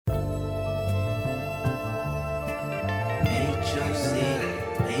HOC.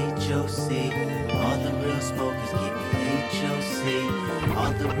 All the real smokers give me HOC.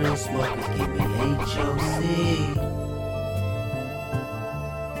 All the real smokers give me HOC.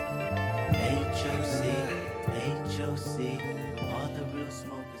 HOC. All the real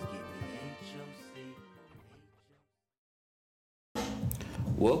smokers give me HOC.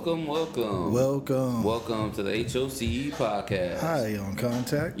 Welcome to the HOCE podcast. Hi, on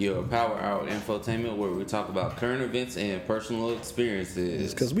Contact. Your power hour infotainment where we talk about current events and personal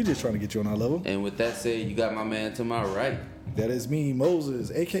experiences. Because we just trying to get you on our level. And with that said, you got my man to my right. That is me, Moses,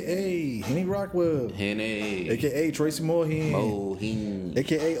 a.k.a. Henny Rockwell. Henny. A.k.a. Tracy Moorhen. Mohin.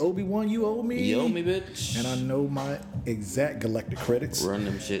 A.k.a. Obi-Wan, you owe me. You owe me, bitch. And I know my exact galactic credits. Run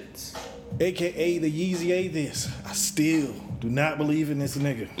them shits. A.k.a. the Yeezy Atheist. I still do not believe in this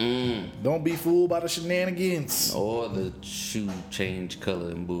nigga. Don't be fooled by the shenanigans. Or the shoe change color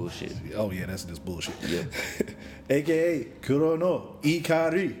and bullshit. Oh, yeah, that's just bullshit. Yep. A.k.a. Kurono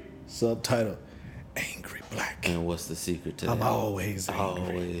Ikari. Subtitle, Angry Black. And what's the secret to I'm that? always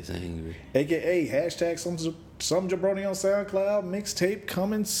angry. Always angry. AKA hashtag some jabroni on SoundCloud mixtape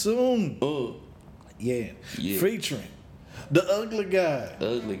coming soon. Oh, Yeah. Yeah. Featuring the ugly guy.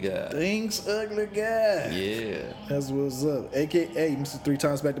 ugly guy. Thanks, ugly guy. Yeah. That's what's up. AKA Mr. 3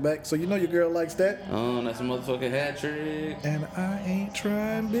 times back to back. So you know your girl likes that. Oh, that's a motherfucking hat trick. And I ain't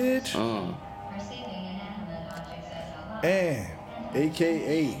trying, bitch. And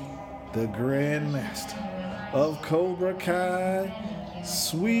AKA the Grandmaster of Cobra Kai.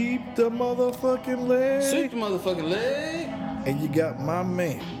 Sweep the motherfucking leg. Sweep the motherfucking leg. And you got my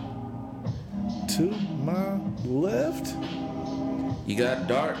man to my left. You got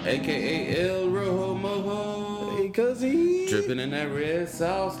Dart, aka El Rojo Mojo. Because he Dripping in that red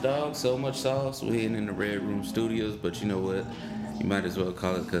sauce, dog. So much sauce. We ain't in the Red Room Studios, but you know what? You might as well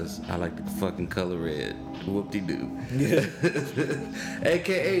call it because I like the fucking color red. Whoop-de-doo. Yeah.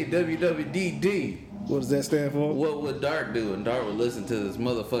 aka WWDD. What does that stand for? What would Dart do? And Dart would listen to this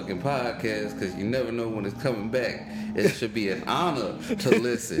motherfucking podcast because you never know when it's coming back. It should be an honor to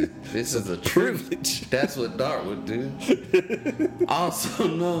listen. This is a privilege. That's what Dart would do. Also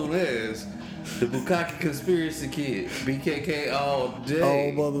known as the Bukkake Conspiracy Kid. BKK all day.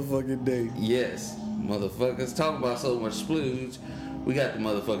 All motherfucking day. Yes. Motherfuckers talk about so much splooge. We got the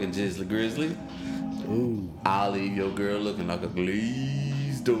motherfucking Jizzly Grizzly. Ooh. I'll leave your girl looking like a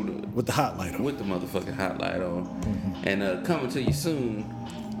glazed donut. With the hot light on. With the motherfucking hot light on. And coming to you soon,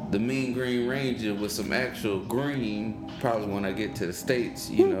 the Mean Green Ranger with some actual green. Probably when I get to the States,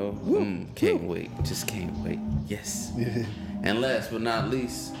 you know. Can't wait. Just can't wait. Yes. Yeah. And last but not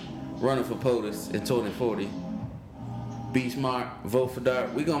least, running for POTUS in 2040. Be smart, vote for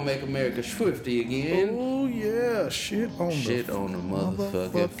Dart. We gonna make America swifty again. Oh yeah, shit on Shit the on the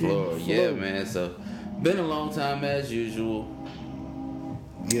motherfucking floor. Yeah, man. So, been a long time as usual.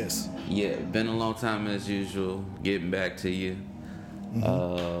 Yes. Yeah, been a long time as usual. Getting back to you.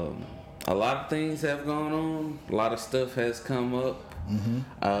 A lot of things have gone on. A lot of stuff has come up.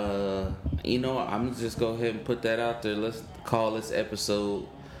 You know, I'm gonna just go ahead and put that out there. Let's call this episode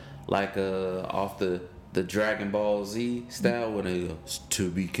like off the Dragon Ball Z style when it goes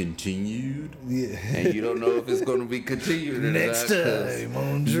to be continued. Yeah. And you don't know if it's gonna be continued or Next not, 'cause time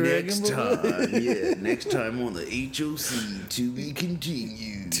on Dragon next Ball. time, yeah, next time on the HOC to be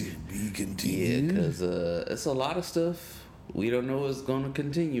continued. To be Yeah, continued. because it's a lot of stuff. We don't know if it's going to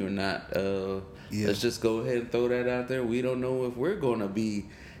continue or not. Yeah. Let's just go ahead and throw that out there. We don't know if we're going to be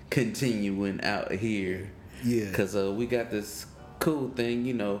continuing out here. Yeah. Because we got this cool thing,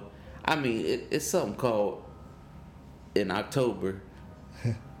 you know. I mean, it's something called, in October,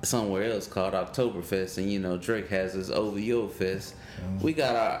 somewhere else called Oktoberfest. And, you know, Drake has his OVO Fest. We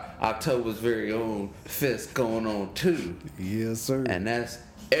got our October's very own fest going on, too. Yes, sir. And that's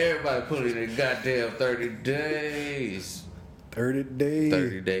everybody putting in goddamn 30 days. 30 days.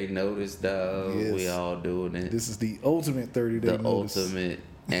 30-day notice, dog. Yes. We all doing it. This is the ultimate 30-day The notice. ultimate.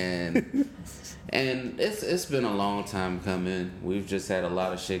 And and it's been a long time coming. We've just had a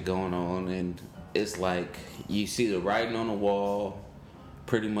lot of shit going on. And it's like you see the writing on the wall.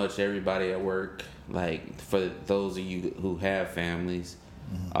 Pretty much everybody at work, like for those of you who have families,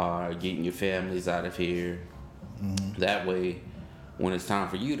 are getting your families out of here. That way, when it's time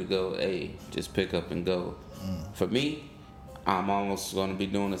for you to go, hey, just pick up and go. For me, I'm almost going to be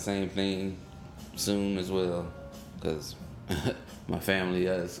doing the same thing soon as well, because my family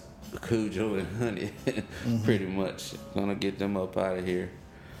has Cujo and Honey, pretty much. Gonna get them up out of here,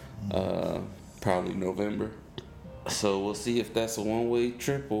 probably November. So we'll see if that's a one-way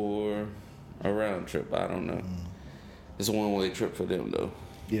trip or a round trip. I don't know. It's a one-way trip for them though.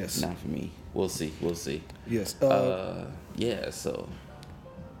 Yes. Not for me. We'll see. Yes. Yeah. So,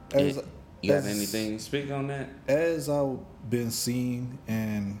 As, you got as- anything to speak on that? As I've been seeing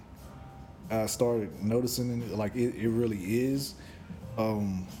and I started noticing it, like it really is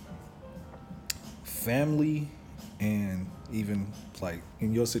family, and even like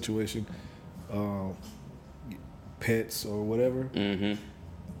in your situation, pets or whatever. Mm-hmm.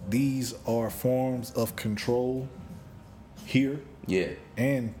 These are forms of control here Yeah.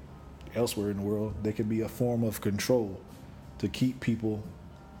 and elsewhere in the world. They can be a form of control to keep people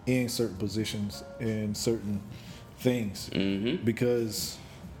in certain positions and certain things. Mm-hmm. Because,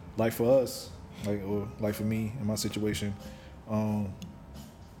 like for us, like for me in my situation,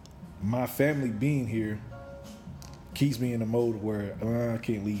 my family being here keeps me in a mode where I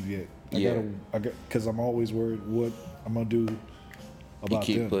can't leave yet. Because I'm always worried what I'm gonna do You about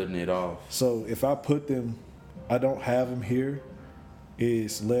keep them. putting it off. So if I put them, I don't have them here.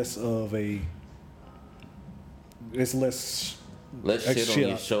 It's less of a. It's less. Less shit on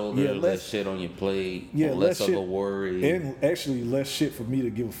your shoulder, Yeah, less shit on your plate, Yeah, less of shit, a worry. and actually less shit for me to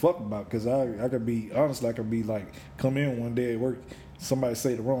give a fuck about. Because I could be honestly, I could be like, come in one day at work, somebody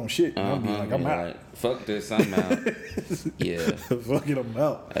say the wrong shit, and I'll be like, I'm out. Like, fuck this, I'm out. Yeah. Fuck it, I'm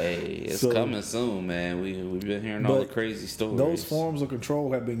out. Hey, it's So- coming soon, man. We've been hearing all the But crazy stories. Those forms of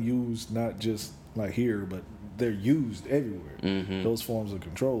control have been used not just like here, but they're used everywhere. Mm-hmm. Those forms of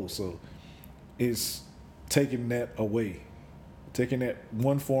control. So it's taking that away, taking that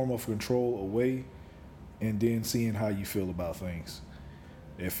one form of control away, and then seeing how you feel about things.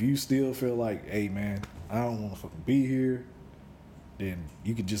 If you still feel like, hey man, I don't want to fucking be here, then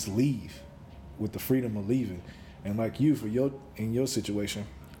you could just leave with the freedom of leaving. And like you, in your situation,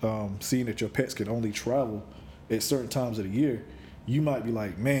 seeing that your pets can only travel at certain times of the year, you might be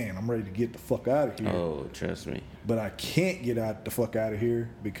like, man, I'm ready to get the fuck out of here. Oh, trust me. But I can't get the fuck out of here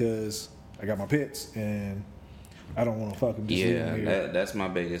because I got my pets and I don't want to fucking just leave them here. That's my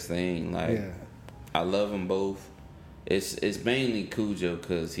biggest thing. Like, Yeah. I love them both. It's mainly Cujo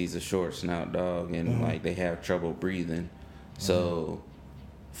because he's a short snout dog and Mm-hmm. like they have trouble breathing. So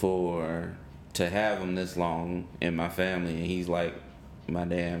to have him this long in my family, and he's like my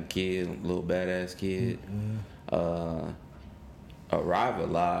damn kid, little badass kid. Arrive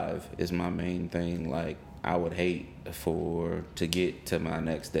alive is my main thing. Like, I would hate to get to my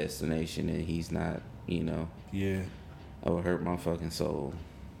next destination and he's not, Yeah. that would hurt my fucking soul.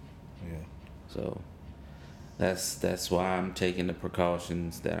 Yeah. So that's why I'm taking the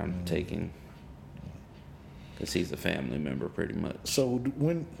precautions that I'm taking, because he's a family member pretty much. So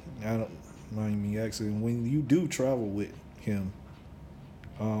when, I don't mind me asking, when you do travel with him,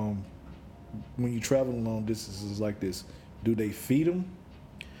 when you travel long distances like this, do they feed him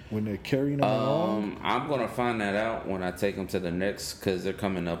when they're carrying him along? I'm gonna find that out when I take them to the next, because they're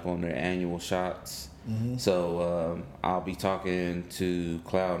coming up on their annual shots. So I'll be talking to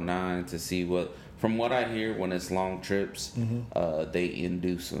Cloud9 to see from what I hear, when it's long trips, they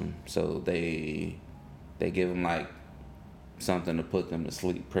induce them. So they give them like something to put them to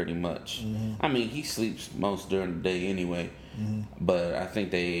sleep, pretty much. I mean, he sleeps most during the day anyway, but I think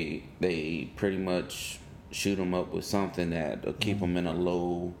they pretty much shoot him up with something that'll keep him in a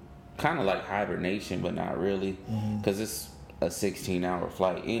low, kind of like hibernation, but not really, because it's a 16-hour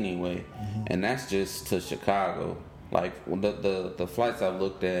flight anyway, and that's just to Chicago. Like, the flights I've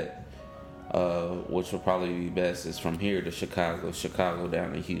looked at, which would probably be best, is from here to Chicago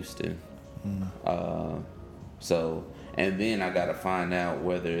down to Houston. So, and then I gotta find out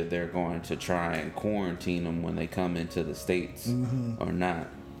whether they're going to try and quarantine them when they come into the States or not.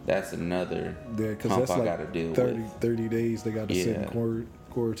 That's another Yeah, because hump that's I like gotta deal 30 days they got to sit in Yeah.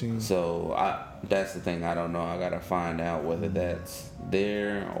 quarantine. So that's the thing. I don't know. I gotta find out whether that's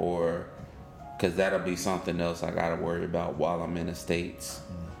there or, because that'll be something else I gotta worry about while I'm in the States.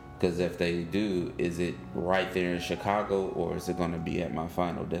 Because if they do, is it right there in Chicago or is it gonna be at my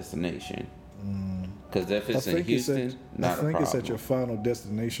final destination? Because if it's in Houston, not a problem. it's at your final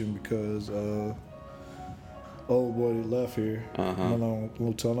destination because old boy that left here not long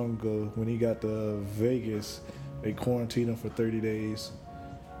ago, when he got to Vegas, they quarantined him for 30 days.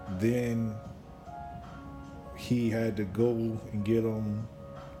 Then he had to go and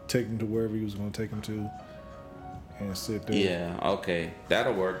take him to wherever he was going to take him to, and sit there. Yeah, okay.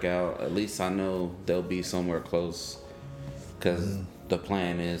 That'll work out. At least I know they'll be somewhere close. Because the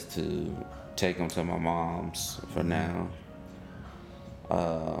plan is to take them to my mom's for now.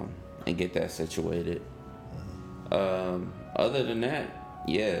 And get that situated. Other than that,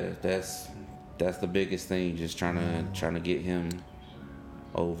 yeah, that's the biggest thing. Just trying to get him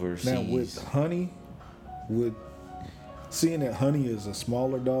overseas. Now with Honey, seeing that Honey is a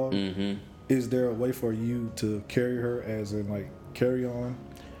smaller dog, Mm-hmm. is there a way for you to carry her as in like carry on?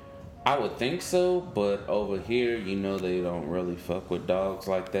 I would think so, but over here, you know, they don't really fuck with dogs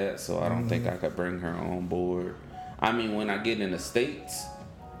like that, so I don't think I could bring her on board. I mean, when I get in the States,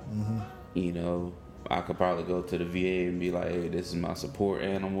 you know, I could probably go to the VA and be like, hey, this is my support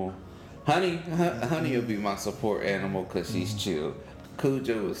animal. Honey will be my support animal because she's chill.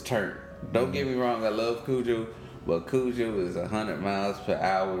 Cujo is turned. Don't get me wrong, I love Cujo, but Cujo is 100 miles per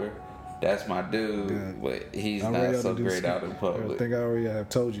hour. That's my dude, Yeah. but he's I not already so oughta do great this. out in I public. think I already have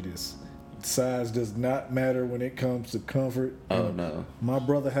told you this. Size does not matter when it comes to comfort. Oh, And no. My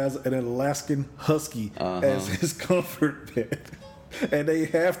brother has an Alaskan Husky as his comfort pet, and they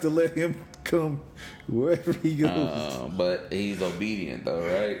have to let him come wherever he goes. But he's obedient though,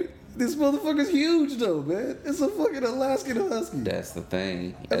 right? This motherfucker's huge though, man. It's a fucking Alaskan Husky. That's the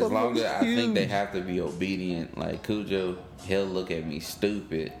thing. That As long as I motherfucker's think they huge. have to be obedient. Like Cujo, he'll look at me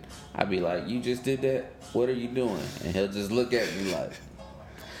stupid. I'd be like, "You just did that? What are you doing?" And he'll just look at me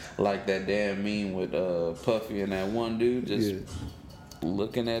like that damn meme with Puffy and that one dude just Yeah.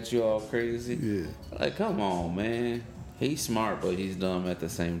 looking at you all crazy. Yeah. Like, come on, man. He's smart, but he's dumb at the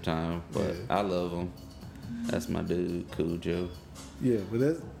same time. But Yeah. I love him. That's my dude, Cujo. Yeah,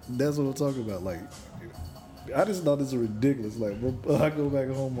 but that's what I'm talking about. Like, I just thought this was ridiculous. Like, I go back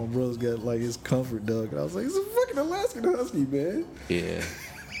home, my brother's got like his comfort dog, and I was like, it's a fucking Alaskan Husky, man. Yeah, I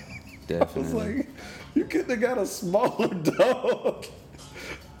was definitely. like, you couldn't have got a smaller dog.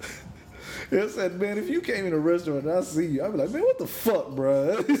 I said, man, if you came in a restaurant and I see you, I'd be like, man, what the fuck,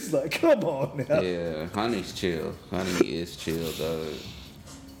 bro? It's like, come on now. Yeah, Honey's chill. Honey is chill, dog.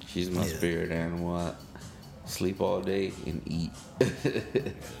 She's my Yeah. spirit animal. I sleep all day and eat.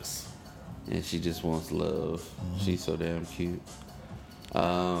 And she just wants love. She's so damn cute.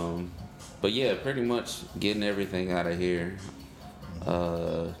 But yeah, pretty much getting everything out of here.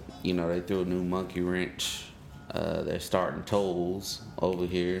 You know, they threw a new monkey wrench. They're starting tolls over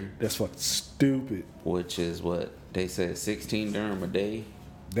here, That's fucking stupid. which is what they said 16 dirham a day.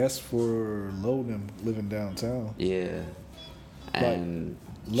 That's for low-them living downtown. Yeah. And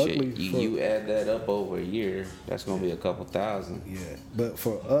luckily shit, for- you add that up over a year, that's gonna be a couple thousand. Yeah, but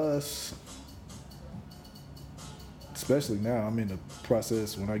for us, especially now, I'm in the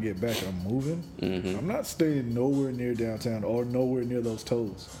process. When I get back, I'm moving. I'm not staying nowhere near downtown or nowhere near those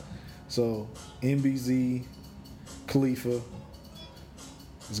tolls. So MBZ, Khalifa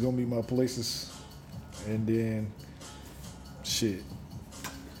is gonna be my places, and then shit.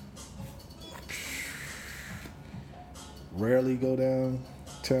 Rarely go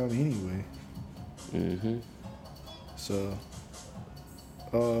downtown anyway. Mm-hmm. So,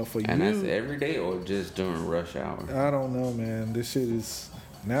 for And you, that's every day or just during rush hour? I don't know, man. This shit is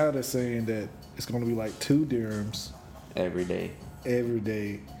now they're saying that it's gonna be like 2 dirhams Every day. every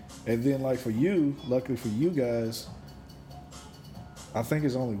day, and then like for you, luckily for you guys, I think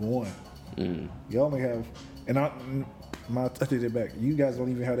it's only 1. Mm. You only have, and I take it back. You guys don't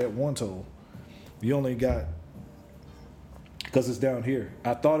even have that 1 toll. You only got because it's down here.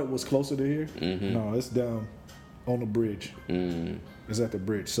 I thought it was closer to here. No, it's down on the bridge. Mm. It's at the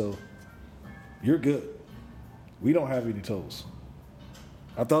bridge, so you're good. We don't have any tolls.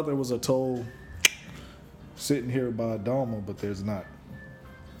 I thought there was a toll sitting here by Dalma, but there's not.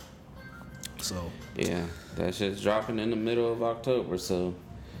 So Yeah, that shit's dropping in the middle of October, so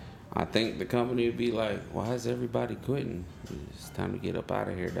I think the company would be like, why is everybody quitting? It's time to get up out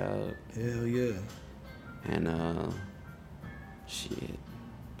of here, dog. hell yeah. And shit.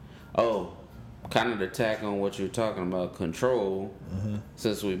 Oh, kind of to tack on what you're talking about, Control.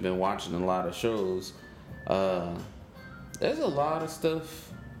 Since we've been watching a lot of shows, there's a lot of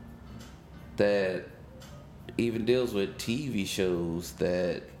stuff that even deals with TV shows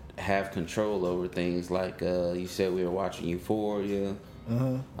that have control over things. Like you said, we were watching Euphoria,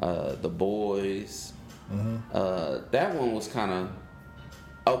 The Boys. That one was kind of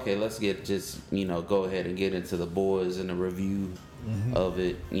okay. Let's go ahead and get into The Boys and the review of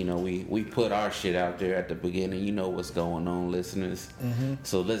it. You know, we put our shit out there at the beginning. You know what's going on, listeners.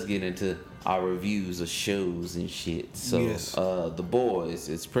 So let's get into our reviews of shows and shit. So Yes. The Boys,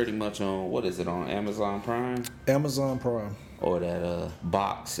 it's pretty much on, what is it, on Amazon Prime? Amazon Prime. Or that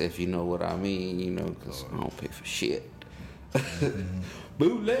box, if you know what I mean, you know, because I don't pay for shit.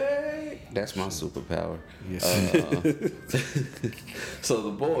 Bootleg! That's my superpower. Yes. So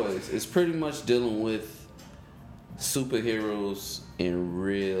The Boys is pretty much dealing with superheroes in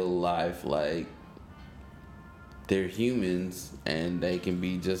real life. Like, they're humans and they can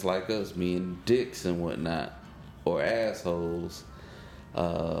be just like us, being dicks and whatnot, or assholes.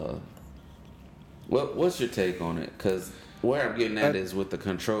 What's your take on it? Because where I'm getting at is with the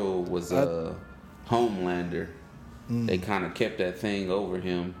control was Homelander. They kind of kept that thing over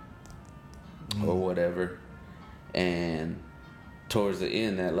him or whatever. And towards the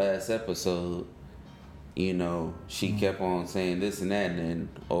end, that last episode, you know, she kept on saying this and that, and then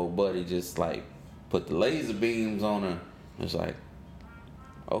old buddy just like put the laser beams on her. It's like,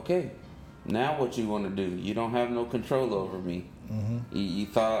 okay, now what you want to do? You don't have no control over me. You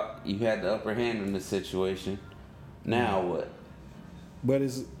thought you had the upper hand in this situation. Now what? But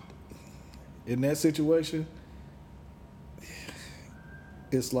is in that situation,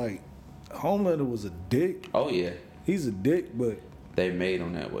 it's like Homelander was a dick. Oh yeah, He's a dick, but they made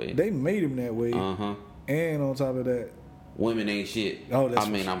him that way. they made him that way. And on top of that, Women ain't shit. Oh, that's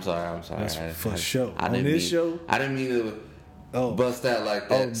I'm sorry. that's for sure. I On didn't this mean, show? I didn't mean to oh, bust out like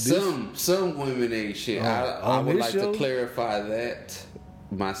that. Some women ain't shit. I on would this like show? to clarify that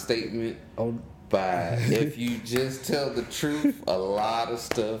my statement on, by if you just tell the truth, a lot of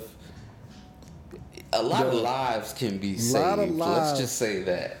stuff, a lot of lives can be lot of saved. lives. Let's just say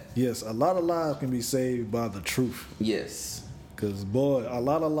that. yes, a lot of lives can be saved by the truth. Yes. Because, boy, a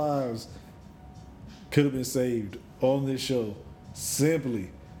lot of lives could have been saved on this show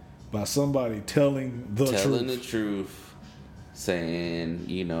simply by somebody telling the truth. Saying,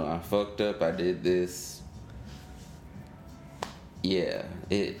 you know, I fucked up, I did this. Yeah,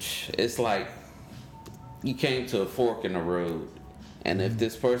 it's like you came to a fork in the road, and if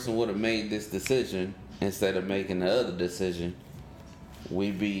this person would have made this decision instead of making the other decision,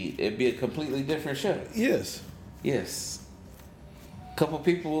 it'd be a completely different show. Yes. Yes, a couple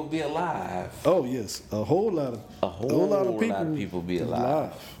people will be alive. Oh, yes. A whole lot of people be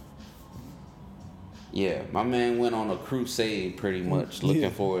alive. Yeah, my man went on a crusade pretty much looking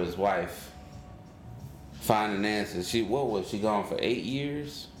for his wife. Finding answers. What was she gone for 8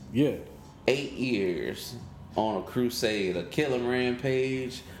 years? Yeah. 8 years on a crusade, a killing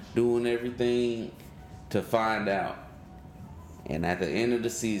rampage, doing everything to find out. And at the end of the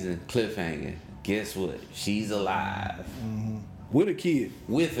season, cliffhanger, guess what? She's alive. With a kid.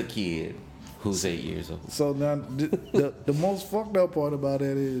 With a kid who's 8 years old. So now, the most fucked up part about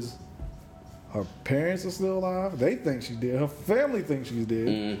that is her parents are still alive. They think she's dead. Her family thinks she's dead.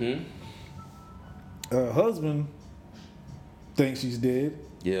 Mm-hmm. Her husband thinks she's dead.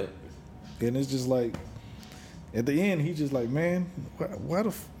 Yep. And it's just like, at the end, he's just like, man, why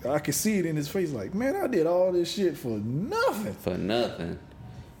the I can see it in his face, like, man, I did all this shit for nothing. For nothing.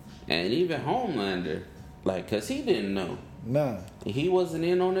 And even Homelander, like, because he didn't know. Nah. He wasn't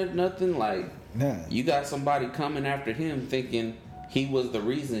in on it, nothing. Like, Nah. you got somebody coming after him thinking he was the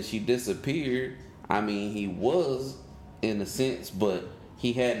reason she disappeared. I mean, he was, in a sense, but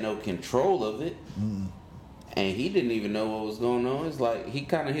he had no control of it. And he didn't even know what was going on. It's like, he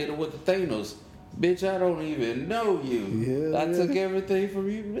kind of hit her with the Thanos. Bitch, I don't even know you. I took everything from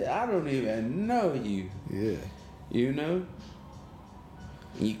you. I don't even know you. Yeah. You know?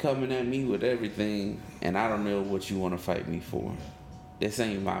 You coming at me with everything, and I don't know what you want to fight me for. This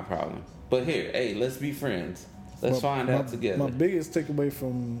ain't my problem. But here, hey, let's be friends. Let's find out together. My biggest takeaway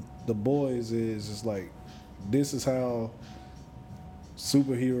from The Boys is just like, this is how some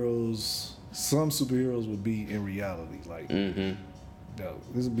superheroes would be in reality. Like, Mm-hmm. yo,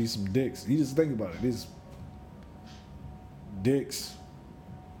 this would be some dicks. You just think about it. This dicks,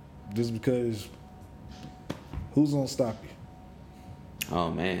 just because who's gonna stop you? Oh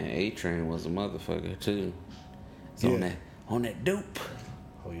man, A-Train was a motherfucker too. It's on that dope.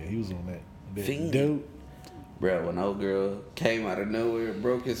 Oh yeah, he was on that Fiend. dope. Bro, when old girl came out of nowhere and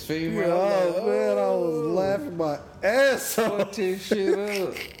broke his femur, Oh man, I was laughing my ass off. fucked his shit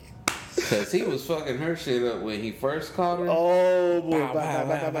up. Cause he was fucking her shit up when he first caught her. Oh boy, Bow, bow,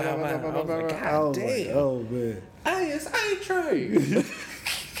 bow, bow, bow, bow. I was like, God I was like, damn. oh man, It's A-Train.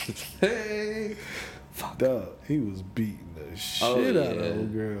 Hey. dog, he was beating the shit Oh, out yeah. of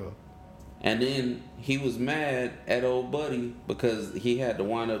old girl. And then he was mad at old buddy because he had to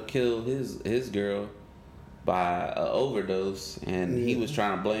wind up kill his girl by an overdose, and he was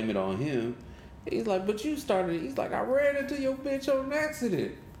trying to blame it on him. He's like, but you started. He's like, I ran into your bitch on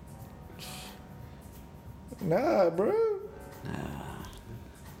accident. Nah, bro.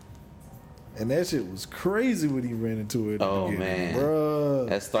 And that shit was crazy when he ran into it. Oh man, bro.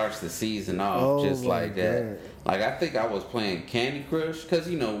 that starts the season off Oh, just my like that. God. Like I think I was playing Candy Crush because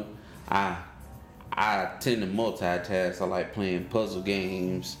you know I tend to multitask. I like playing puzzle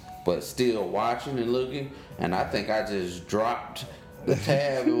games, but still watching and looking. And I think I just dropped the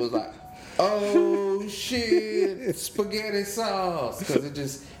tab and was like, oh shit, spaghetti sauce,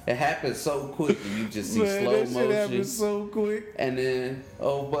 because it happens so quick, and you just see Man, slow that shit motion, happens so quick. and then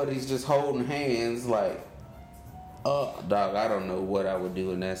old buddy's just holding hands like, dog, I don't know what I would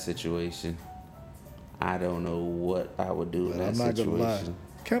do in that situation. I don't know what I would do in that I'm not situation. gonna lie.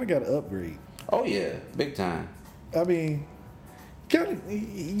 Kind of got to upgrade. Oh yeah, big time. I mean,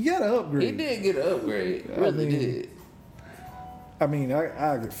 you got to upgrade. He did get an upgrade, really did. I mean,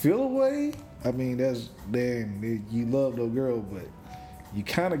 I could feel a way. I mean, that's damn. You love the girl, but you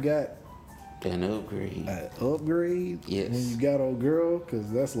kind of got An upgrade. an upgrade Yes. when you got old girl,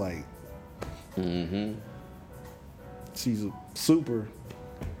 because that's like she's a super.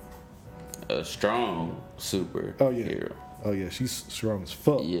 A strong super Oh yeah. hero. Oh yeah, she's strong as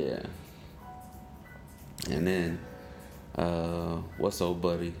fuck. Yeah. And then, what's old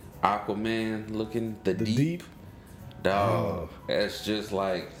buddy? Aquaman looking the deep. Dog, that's just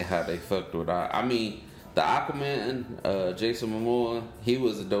like how they fucked with. I mean, the Aquaman, Jason Momoa, he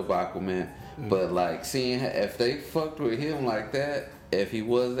was a dope Aquaman. But like seeing if they fucked with him like that, if he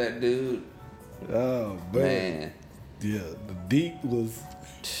was that dude, Oh man, Yeah, the deep was.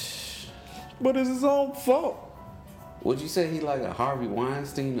 But it's his own fault. would you say he like a Harvey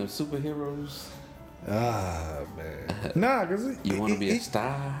Weinstein of superheroes? Ah man. Nah, cause You want to be a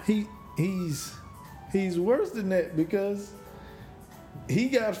star? He's worse than that because he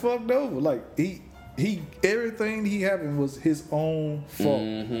got fucked over. Like he everything he happened was his own fault.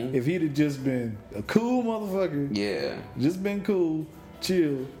 If he'd have just been a cool motherfucker, Yeah. just been cool,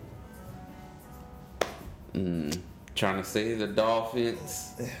 chill. Trying to save the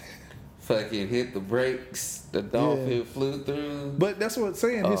Dolphins. Fucking hit the brakes. The dolphin flew through. But that's what I'm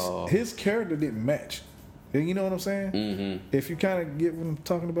saying. Oh. His character didn't match. And you know what I'm saying? Mm-hmm. If you kind of get what I'm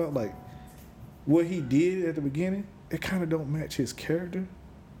talking about, like what he did at the beginning, it kind of don't match his character.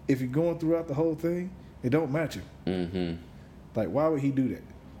 If you're going throughout the whole thing, it don't match him. Mm-hmm. Like, why would he do that?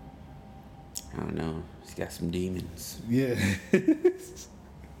 I don't know. He's got some demons. Yeah.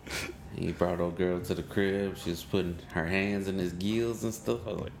 He brought old girl to the crib. She was putting her hands in his gills and stuff.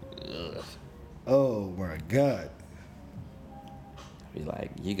 I was like, ugh. Oh my God. Be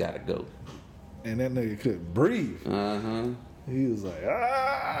like, you gotta go. And that nigga couldn't breathe. Uh-huh. He was like,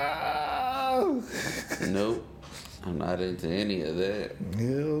 ah. Nope. I'm not into any of that.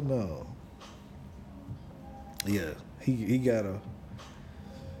 Hell no. Yeah,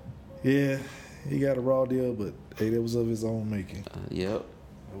 he got a raw deal, but hey, that was of his own making. Yep.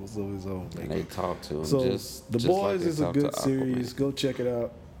 It was of his own And making. they talked to him So just The just Boys like they is a talked good to series. Aquaman. Go check it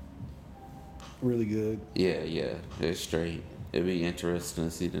out. Really good. Yeah. It's straight. It'll be interesting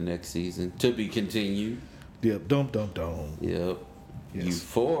to see the next season. To be continued. Yep. Dum. Yep. Yes.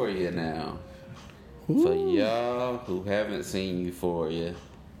 Euphoria now. For y'all who haven't seen Euphoria,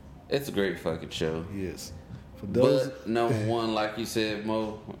 it's a great fucking show. Yes. For those. But number one, like you said,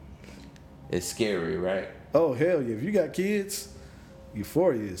 Mo, it's scary, right? Oh hell yeah! If you got kids,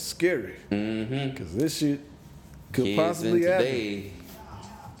 Euphoria is scary Mm-hmm. because this shit could Kids possibly in happen. today, It's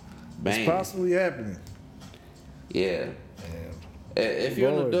bang. possibly happening. Yeah. And If you're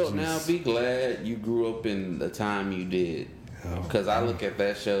an Lord adult now, Jesus. be glad you grew up in the time you did. Oh, Because I look at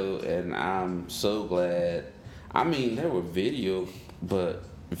that show and I'm so glad. I mean, there were video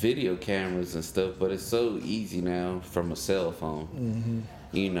cameras and stuff, but it's so easy now from a cell phone.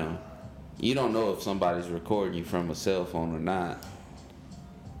 Mm-hmm. You know, you don't know if somebody's recording you from a cell phone or not.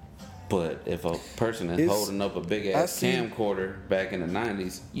 But if a person is It's- holding up a big I ass see- camcorder back in the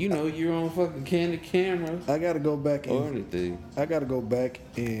 90s, you know you're on fucking candid camera I gotta go back or and anything. I gotta go back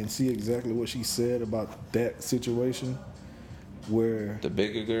and see exactly what she said about that situation. Where The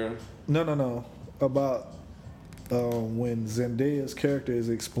bigger girl? no about when Zendaya's character is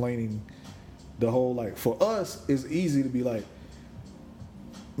explaining the whole, like, for us it's easy to be like,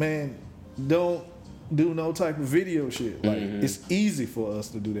 man, don't do no type of video shit. Like, it's easy for us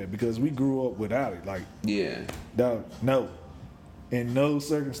to do that because we grew up without it. Like, Yeah. dog, no, in no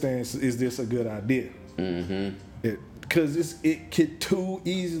circumstance is this a good idea. Mm-hmm. Because it could too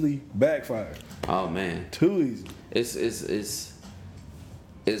easily backfire. Oh man, Too easy.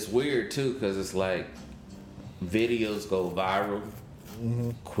 it's weird too because it's like videos go viral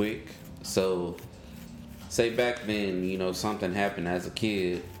quick. So, say back then, you know, something happened as a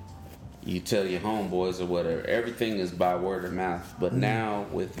kid, you tell your homeboys or whatever. Everything is by word of mouth. But now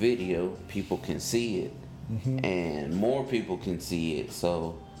with video, people can see it, and more people can see it.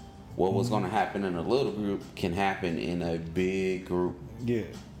 So, what was going to happen in a little group can happen in a big group. Yeah.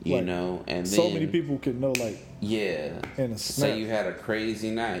 You Like, know, and so then, many people can know, like, yeah. in a snap. Say you had a crazy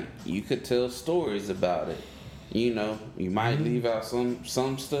night. You could tell stories about it. You know, you might leave out some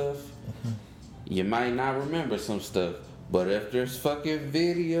stuff. You might not remember some stuff. But if there's fucking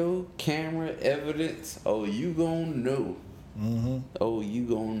video, camera, evidence, oh, you gonna know. Oh, you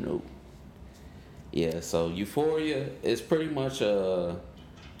gonna know. Yeah, so Euphoria is pretty much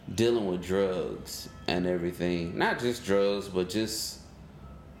dealing with drugs and everything. Not just drugs, but just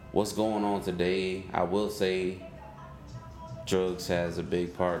what's going on today. I will say drugs has a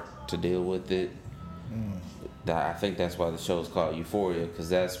big part to deal with it. I think that's why the show's called Euphoria, because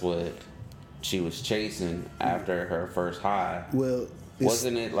that's what she was chasing after her first high. Well,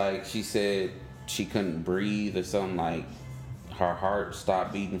 wasn't it like she said she couldn't breathe or something, like her heart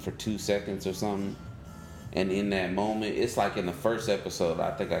stopped beating for 2 seconds or something? And in that moment, it's like in the first episode, I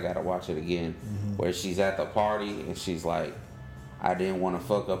think I gotta watch it again, where she's at the party and she's like, I didn't want to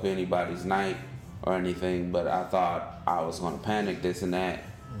fuck up anybody's night or anything, but I thought I was gonna panic, this and that.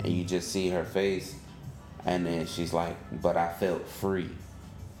 And you just see her face, and then she's like, but I felt free.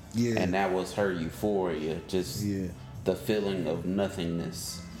 Yeah. And that was her euphoria, just Yeah. the feeling of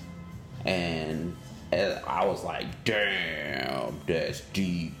nothingness. And I was like, damn, that's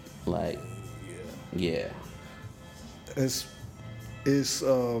deep. Like, yeah. It's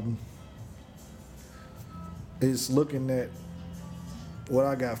looking at what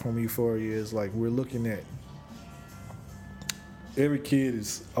I got from Euphoria is like we're looking at every kid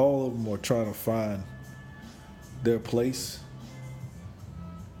is, all of them are trying to find their place.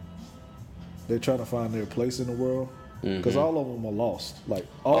 They're trying to find their place in the world because all of them are lost. Like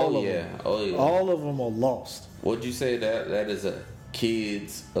all of them, all of them are lost. Would you say that is a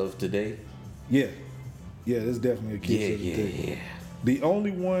kids of today? Yeah, there's definitely a kid today. Yeah. The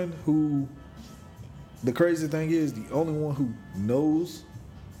only one who, the crazy thing is, the only one who knows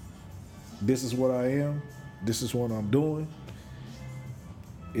this is what I am, this is what I'm doing,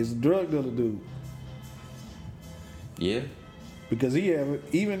 is a drug dealer dude. Yeah. Because he haven't,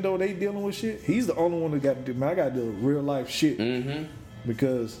 even though they dealing with shit, he's the only one that got to do, man, I got to deal with real life shit.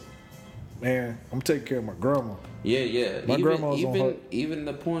 Because, man, I'm taking care of my grandma. Yeah. My grandma's on her. Even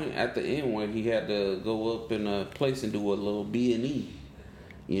the point at the end where he had to go up in a place and do a little B&E,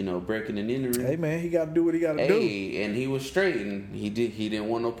 you know, breaking and entering. Hey, man, he got to do what he got to do. And he was straight, and he didn't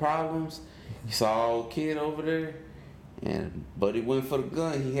want no problems. He saw an old kid over there, but he went for the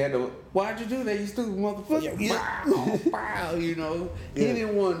gun. He had to, why'd you do that, you stupid motherfucker? Wow, you know. He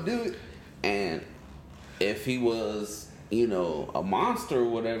didn't want to do it. And if he was, you know, a monster or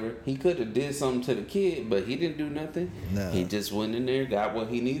whatever, he could have did something to the kid, but he didn't do nothing. Nah. He just went in there, got what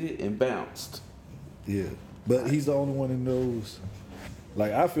he needed, and bounced. Yeah. But he's the only one who knows.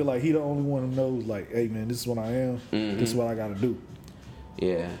 Like, I feel like he the only one who knows, like, hey, man, this is what I am. This is what I got to do.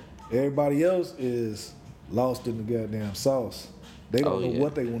 Yeah. Everybody else is lost in the goddamn sauce. They don't know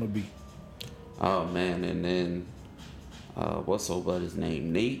what they want to be. Oh, man. And then, what's old buddy's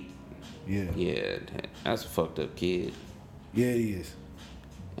name? Nate? Yeah. Yeah, that's a fucked up kid. Yeah, he is.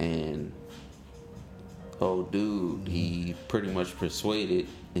 And old dude, he pretty much persuaded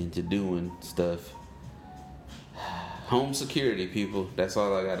into doing stuff. Home security, people. That's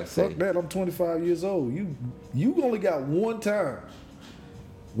all I gotta say. Fuck that. I'm 25 years old. You only got one time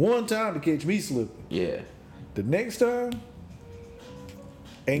to catch me slipping. Yeah. The next time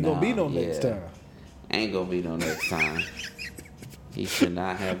ain't gonna be no next time. Ain't gonna be no next time. He should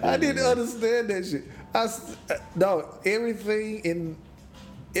not have been. I didn't understand that shit. No, everything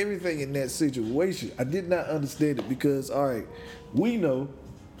in that situation, I did not understand it because, all right, we know,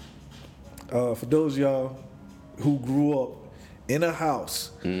 for those of y'all who grew up in a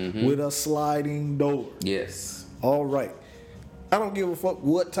house with a sliding door. Yes. All right. I don't give a fuck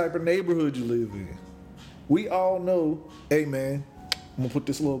what type of neighborhood you live in. We all know, hey man, I'm gonna put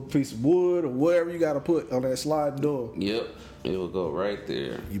this little piece of wood or whatever you gotta put on that sliding door. Yep. It will go right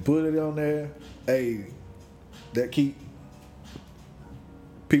there. You put it on there, hey, that keep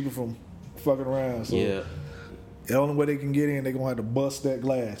people from fucking around. So Yeah. the only way they can get in, they're gonna have to bust that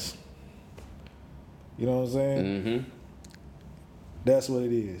glass. You know what I'm saying? That's what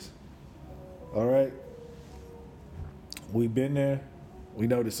it is. All right? We've been there. We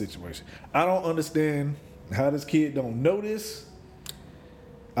know the situation. I don't understand how this kid don't know this.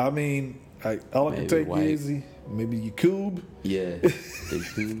 I mean, all I can take is maybe your cube. Yeah. The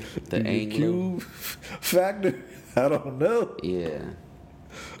cube. The angle. Cube factor. I don't know. Yeah.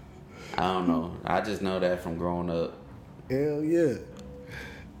 I don't know. I just know that from growing up. Hell yeah.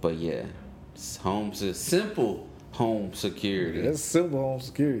 But yeah. Simple home security. That's simple home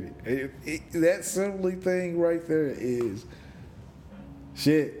security. That simply thing right there is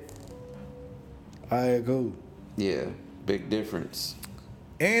shit. I agree. Yeah, big difference.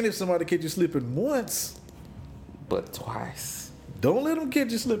 And if somebody catch you slipping once, but twice. Don't let him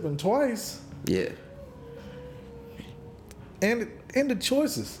catch you slipping twice. Yeah. And the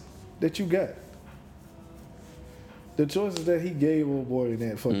choices that you got. The choices that he gave old boy in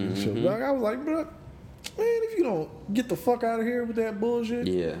that fucking show. Like, I was like, bro, man, if you don't get the fuck out of here with that bullshit.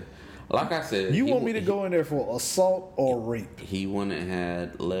 Yeah. Like I said, You want me to go in there for assault or rape? He wouldn't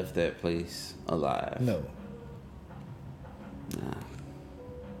have left that place alive. No. Nah.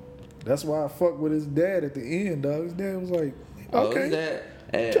 That's why I fucked with his dad at the end, dog. His dad was like, okay,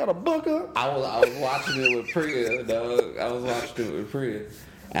 that? try to buck up. I was watching it with Priya, dog. I was watching it with Priya,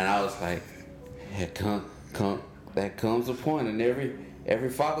 and I was like, that comes a point in every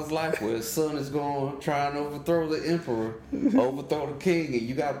father's life where his son is going to try and overthrow the emperor, overthrow the king, and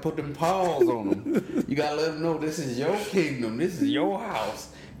you got to put them paws on him. You got to let him know this is your kingdom, this is your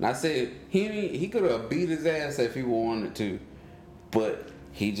house. And I said he could have beat his ass if he wanted to, but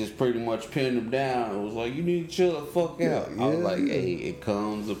he just pretty much pinned him down and was like, you need to chill the fuck out. I was like, hey, it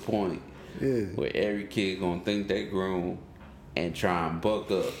comes a point where every kid gonna think they grown and try and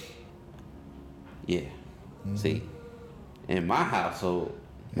buck up. Yeah. See, in my household,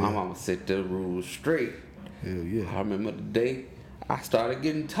 my mama set the rules straight. Hell yeah. I remember the day I started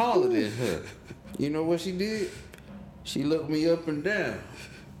getting taller than her. You know what she did? She looked me up and down.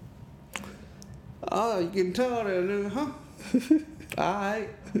 Oh, you getting taller than her, huh? Alright.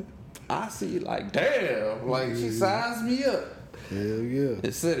 I see, like, damn. Like, she sized me up. Hell yeah.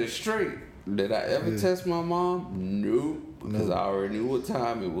 And set it straight. Did I ever test my mom? Nope. Because I already knew what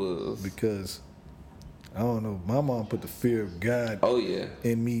time it was. Because, I don't know, my mom put the fear of God Oh, yeah.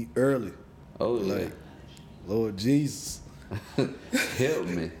 in me early. Oh, yeah. Like, Lord Jesus. Help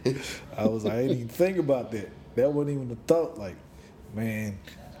me. I was like, I didn't even think about that. That wasn't even a thought. Like, man,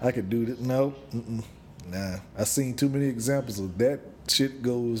 I could do this. No, nah. I seen too many examples of that shit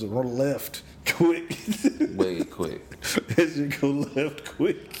goes left quick. Way quick. That shit go left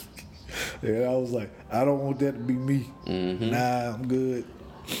quick. And I was like, I don't want that to be me. Nah, I'm good.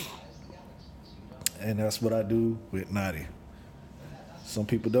 And that's what I do with Naughty. Some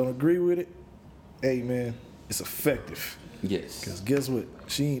people don't agree with it. Hey, man, it's effective. Yes. Because guess what?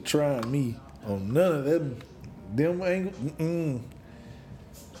 She ain't trying me on none of them angles.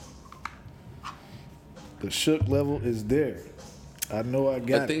 The shook level is there. I know I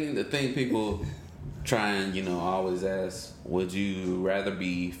got it. The thing people try and, always ask, would you rather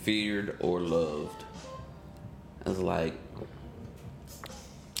be feared or loved? It's like,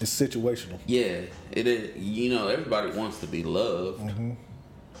 It's situational. yeah, it is. Everybody wants to be loved.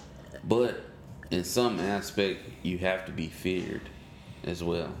 But in some aspect, you have to be feared as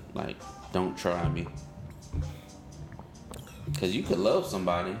well. Like, don't try me. Because you could love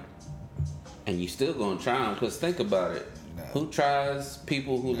somebody and you still gonna try them. Because think about it. Nah. Who tries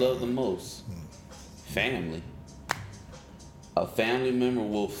people who love the most? Family. A family member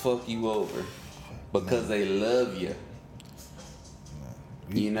will fuck you over because they love you.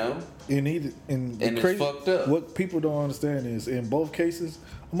 You know? And it's fucked up. What people don't understand is, in both cases,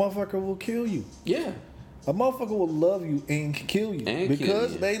 a motherfucker will kill you. Yeah. A motherfucker will love you and kill you And because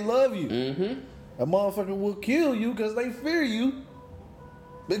kill you. they love you. Mm-hmm. A motherfucker will kill you because they fear you.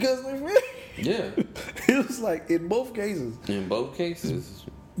 Because they fear you. Yeah. It was like, in both cases, In both cases.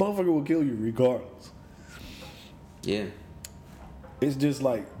 motherfucker will kill you regardless. Yeah. It's just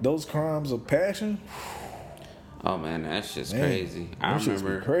like those crimes of passion. Oh man, that's just Man, crazy. I them shits be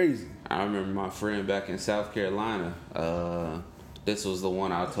remember crazy. I remember my friend back in South Carolina. This was the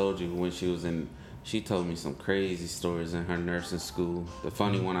one I told you when she was in. She told me some crazy stories in her nursing school. The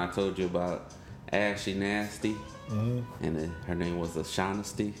funny one I told you about, Ashley Nasty, and her name was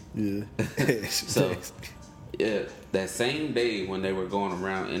Ashanesty. Yeah. So, yeah, that same day when they were going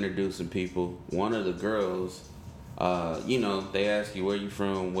around introducing people, one of the girls, they ask you where you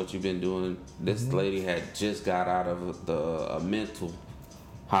from, what you been doing. This lady had just got out of a mental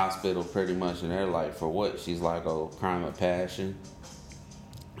hospital pretty much, and they're like, for what? She's like, oh, crime of passion.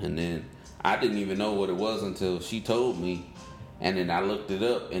 And then I didn't even know what it was until she told me, and then I looked it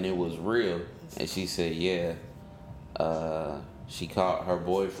up and it was real. And she said, yeah, she caught her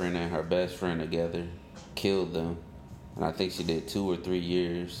boyfriend and her best friend together, killed them, and I think she did 2 or 3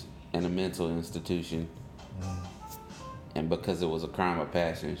 years in a mental institution. And because it was a crime of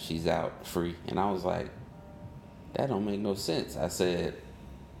passion, she's out free. And I was like, that don't make no sense. I said,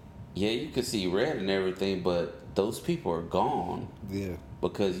 yeah, you could see red and everything, but those people are gone. Yeah.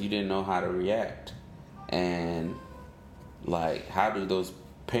 Because you didn't know how to react. And, like, how do those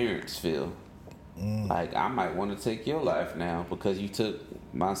parents feel? Like, I might want to take your life now because you took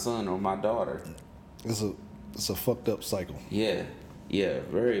my son or my daughter. It's a fucked up cycle. Yeah,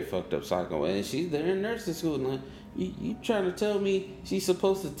 very fucked up cycle. And she's there in nursing school. And You trying to tell me she's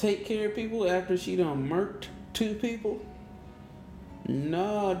supposed to take care of people after she done murked 2 people?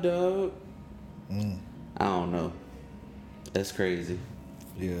 Nah, dog. I don't know. That's crazy.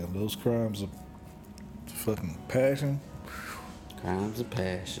 Yeah, those crimes of fucking passion. Crimes of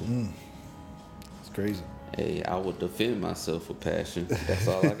passion. It's crazy. Hey, I would defend myself with passion. That's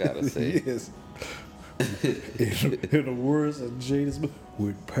all I gotta say. Yes. in the words of Jada Smith,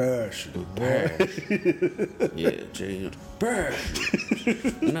 with passion. Passion. Yeah, Jada.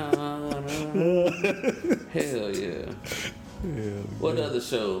 Passion. Nah. Hell yeah. Yeah, What other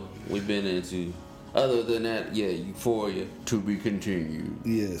show we been into? Other than that, yeah, Euphoria, to be continued.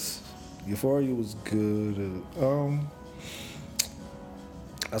 yes. Euphoria was good.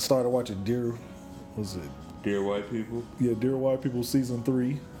 I started watching Dear Dear White People. Yeah, Dear White People season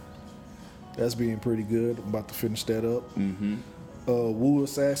 3. That's being pretty good. I'm about to finish that up. Mm-hmm. Wu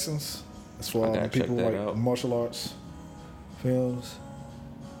Assassins. That's for all gotta the people check that like out. martial arts films.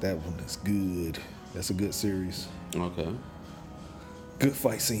 That one is good. That's a good series. Okay. Good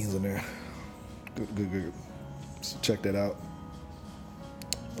fight scenes in there. Good. So check that out.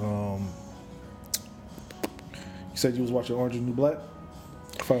 You said you was watching Orange is the New Black?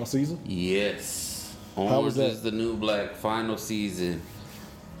 Final season? Yes. How was Orange that? is the New Black final season.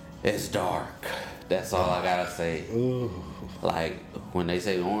 It's dark. That's all I gotta say. Ugh. Like when they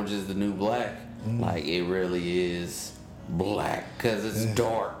say Orange is the New Black, like it really is black because it's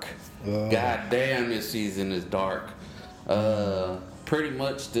dark. God damn, this season is dark. Pretty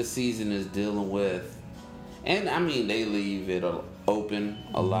much this season is dealing with, and I mean they leave it open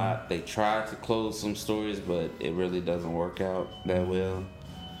a lot. They try to close some stories, but it really doesn't work out that well.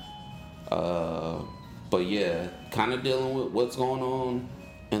 But yeah, kind of dealing with what's going on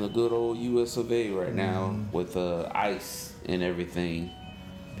in the good old U.S. of A. right now with ICE and everything.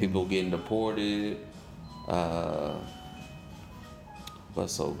 People getting deported.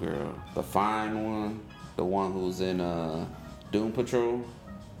 What's old girl? The fine one, the one who's in Doom Patrol.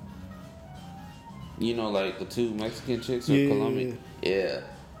 You know, like the 2 Mexican chicks or Colombian. Yeah,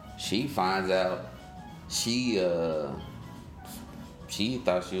 she finds out she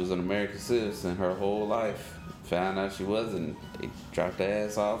thought she was an American citizen her whole life. Found out she wasn't. They dropped her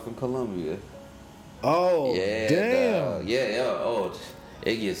ass off in Colombia. Oh, Yeah, damn. dog. Yeah. Oh,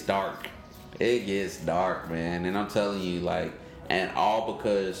 it gets dark. It gets dark, man. And I'm telling you, like, and all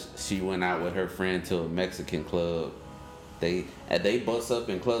because she went out with her friend to a Mexican club. They bust up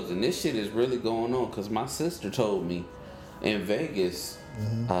in clubs, and this shit is really going on. Cause my sister told me, in Vegas,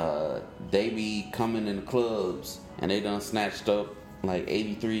 they be coming in the clubs, and they done snatched up like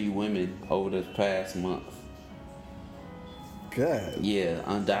 83 women over this past month. God. Yeah,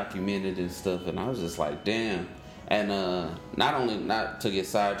 undocumented and stuff, and I was just like, damn. And not to get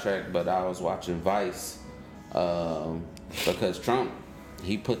sidetracked, but I was watching Vice because Trump,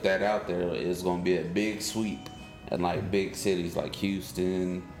 he put that out there. It's gonna be a big sweep in like big cities like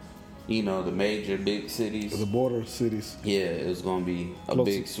Houston, you know, the major big cities. The border cities. Yeah, it's gonna be a Close.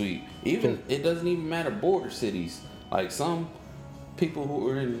 big sweep. Even it doesn't even matter border cities. Like some people who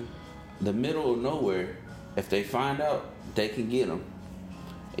are in the middle of nowhere, if they find out, they can get them.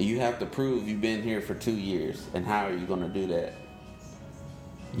 And you have to prove you've been here for 2 years. And how are you gonna do that?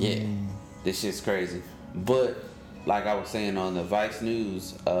 Yeah, this shit's crazy. But like I was saying on the Vice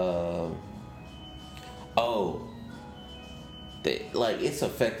News, it's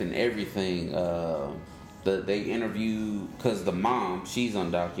affecting everything. They interview, because the mom, she's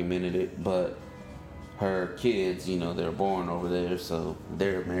undocumented it, but her kids, you know, they're born over there, so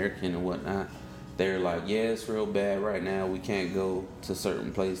they're American and whatnot. They're like, yeah, it's real bad right now. We can't go to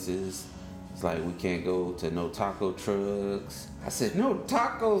certain places. It's like we can't go to no taco trucks. I said, no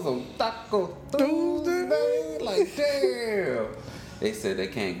tacos on Taco Tuesday? Like, damn. They said they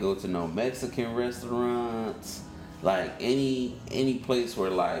can't go to no Mexican restaurants. Like any place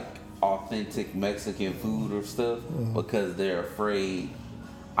where like authentic Mexican food or stuff, because they're afraid.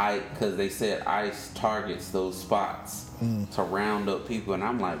 Because they said ICE targets those spots to round up people, and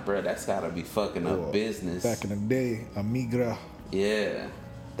I'm like, bruh, that's gotta be fucking up business. Back in the day, Amigra. Yeah,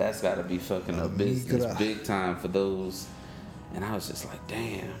 that's gotta be fucking up business big time for those. And I was just like,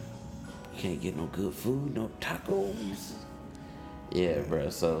 damn, you can't get no good food, no tacos. Yeah,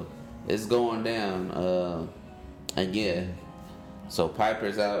 bruh. So it's going down. And yeah, so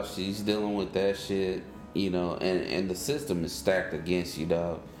Piper's out. She's dealing with that shit. You know, and the system is stacked against you,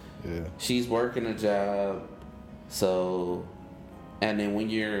 dog. Yeah. She's working a job, so, and then when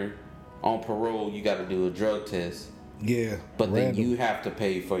you're on parole, you got to do a drug test. Yeah. But random. then you have to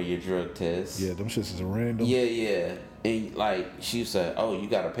pay for your drug test. Yeah, them shits is random. Yeah. And like she said, oh, you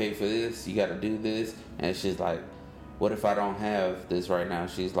got to pay for this, you got to do this, and she's like, what if I don't have this right now?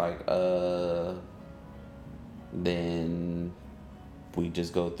 She's like, then we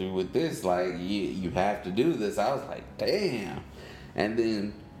just go through with this. Like, you have to do this. I was like, damn. And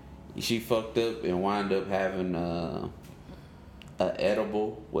then she fucked up and wound up having a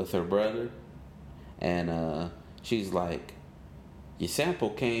edible with her brother. And she's like, your sample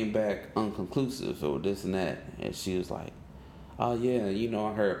came back unconclusive or this and that. And she was like, oh yeah,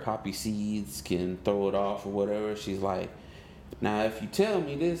 I heard poppy seeds can throw it off or whatever. She's like, now if you tell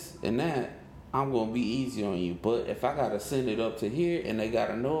me this and that, I'm gonna be easy on you. But if I gotta send it up to here and they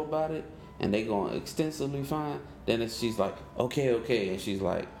gotta know about it and they gonna extensively find, then she's like, okay. And she's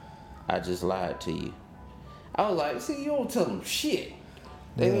like, I just lied to you. I was like, see, you don't tell them shit.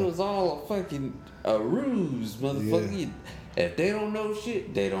 It was all a ruse, motherfucker. Yeah. If they don't know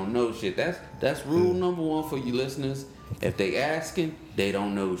shit, they don't know shit. That's rule number one for you listeners. If they asking, they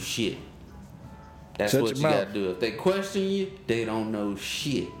don't know shit. That's Shut what you your gotta mouth. do. If they question you, they don't know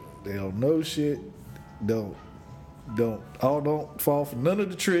shit. They don't know shit. Don't fall for none of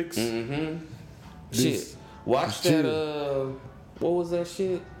the tricks. Mm-hmm. This- Shit. Watch this that, what was that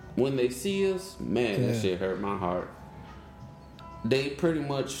shit? When They See Us? Man, Yeah. that shit hurt my heart. They pretty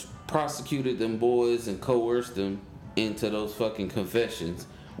much prosecuted them boys and coerced them into those fucking confessions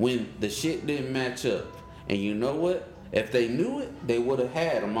when the shit didn't match up. And you know what? If they knew it, they would have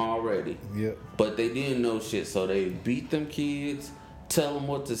had them already. Yep. But they didn't know shit, so they beat them kids, tell them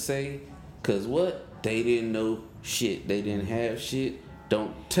what to say, cause what? They didn't know shit. They didn't have shit.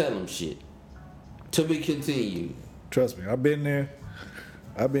 Don't tell them shit. To be continued. Trust me, I've been there.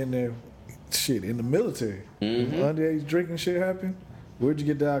 Shit, in the military. Mm-hmm. When underage drinking shit happened, where'd you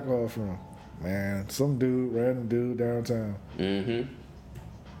get the alcohol from? Man, some random dude downtown. Mm-hmm.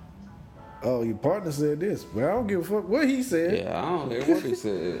 Oh, your partner said this. Well, I don't give a fuck what he said. Yeah, I don't hear what he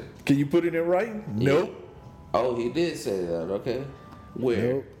said. Can you put it in writing? Yeah. Nope. Oh, he did say that. Okay.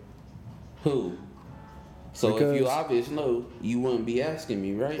 Where? Nope. Who? So if you Because- obviously know, you wouldn't be asking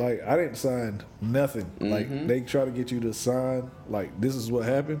me, right? Like, I didn't sign nothing. Mhm. Like, they try to get you to sign, like, this is what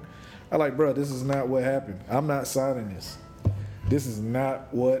happened. I like, bro, this is not what happened. I'm not signing this. This is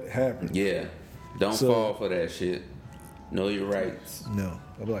not what happened. Yeah. Don't So- fall for that shit. Know your rights. No.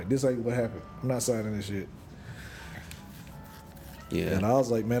 I'm like, this ain't what happened. I'm not signing this shit. Yeah. And I was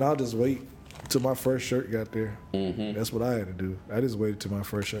like, man, I'll just wait till my first shirt got there. Mm-hmm. That's what I had to do. I just waited till my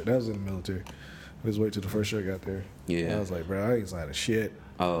first shirt. That was in the military. I just wait till the first shirt got there. Yeah. I was like, bro, I ain't signing shit.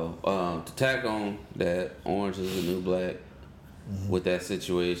 To tack on that, Orange is the New Black. With that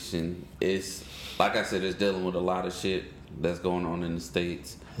situation, it's like I said, it's dealing with a lot of shit that's going on in the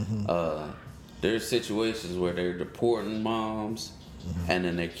States. There's situations where they're deporting moms and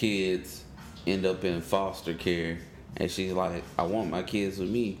then their kids end up in foster care, and she's like, I want my kids with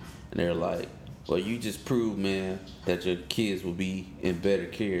me, and they're like, well, you just proved, man, that your kids will be in better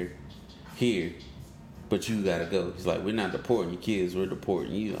care here, but you gotta go. He's like, we're not deporting your kids, we're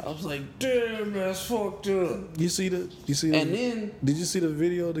deporting you. I was like, damn, that's fucked up. You see the And then, did you see the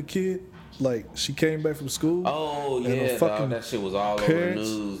video of the kid? Like, she came back from school. oh And the yeah, fucking dog, that shit was all parents-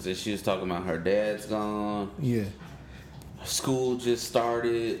 over the news. And she was talking about her dad's gone, Yeah. school just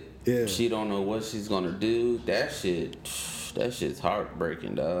started. Yeah. She don't know what she's gonna do. That shit's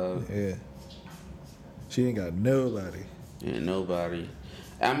heartbreaking, dog. Yeah. She ain't got nobody. And nobody.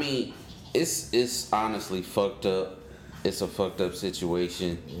 I mean, it's honestly fucked up. It's a fucked up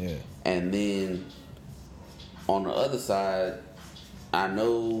situation. Yeah. And then on the other side, I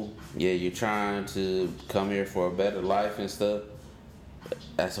know, yeah, you're trying to come here for a better life and stuff.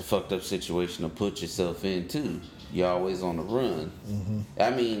 That's a fucked up situation to put yourself in too. You're always on the run. I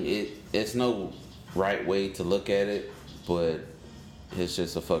mean, it's no right way to look at it, but it's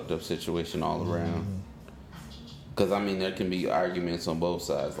just a fucked up situation all around. Because, I mean, there can be arguments on both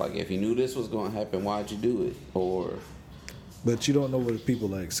sides. Like, if you knew this was going to happen, why'd you do it? Or, But you don't know what people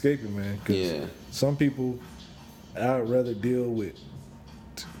like escaping, man. 'Cause Yeah. some people, I'd rather deal with.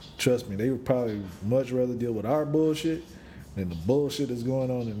 Trust me, they would probably much rather deal with our bullshit than the bullshit that's going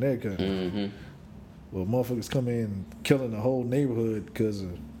on in their country. Well, motherfuckers come in killing the whole neighborhood because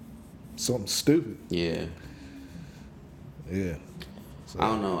of something stupid. yeah. Yeah. So, I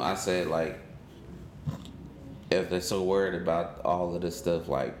don't know. I said, like, if they're so worried about all of this stuff,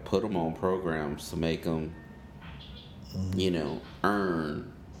 like, put them on programs to make them,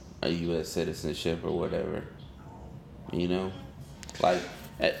 earn a U.S. citizenship or whatever. Like,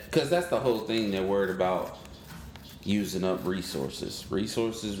 because that's the whole thing. They're worried about using up resources,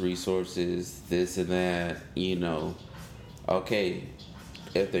 this and that. Okay,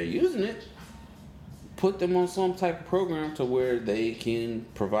 if they're using it, put them on some type of program to where they can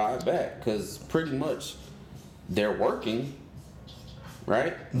provide back, because pretty much they're working,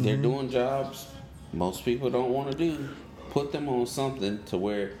 right? They're doing jobs most people don't want to do. Put them on something to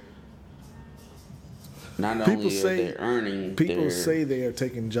where not only are they earning, people say they are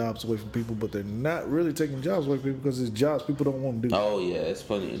taking jobs away from people, but they're not really taking jobs away from people because it's jobs people don't want to do. Oh yeah, it's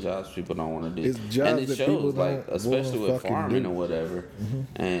plenty of jobs people don't want to do. It's jobs and it that shows, people like, don't especially wanna with fucking farming do. or whatever,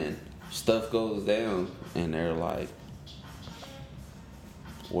 and stuff goes down, and they're like,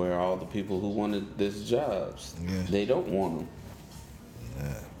 where are all the people who wanted these jobs? Yeah. They don't want them.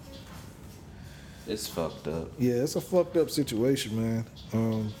 Yeah. It's fucked up. Yeah, it's a fucked up situation,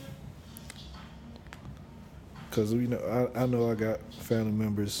 man. Cause I know I got family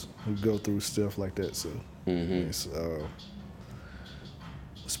members who go through stuff like that. So, it's,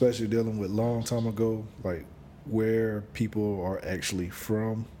 especially dealing with long time ago, like where people are actually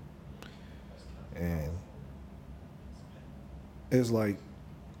from, and it's like,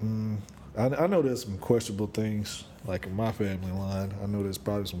 I know there's some questionable things, like in my family line. I know there's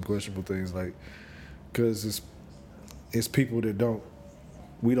probably some questionable things, like, cause it's people that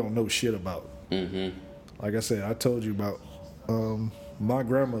we don't know shit about. Like I said, I told you about my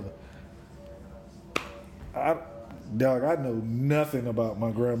grandmother. I know nothing about my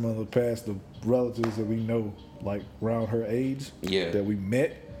grandmother past the relatives that we know, like around her age, that we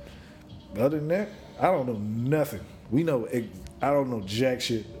met. Other than that, I don't know nothing. I don't know jack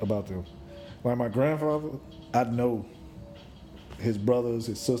shit about them. Like my grandfather, I know his brothers,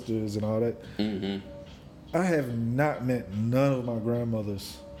 his sisters, and all that. I have not met none of my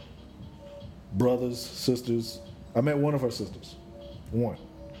grandmother's brothers, sisters. I met one of her sisters. One.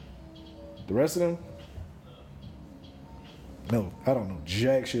 The rest of them, no, I don't know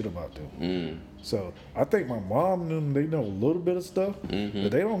jack shit about them. So I think my mom and them, they know a little bit of stuff,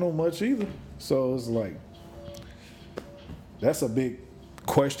 but they don't know much either. So it's like, that's a big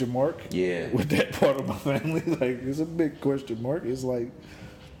question mark. Yeah. With that part of my family. Like, it's a big question mark. It's like,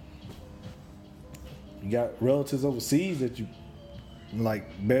 you got relatives overseas that you like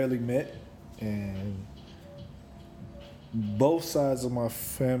barely met. And both sides of my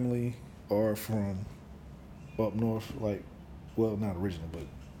family are from up north, like, well, not originally, but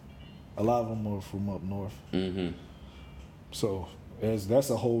a lot of them are from up north. So that's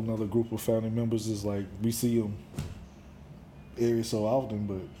a whole nother group of family members. Is like, we see them every so often,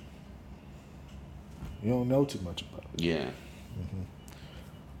 but you don't know too much about it. Yeah.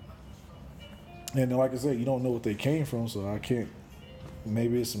 And like I said, you don't know what they came from, so I can't.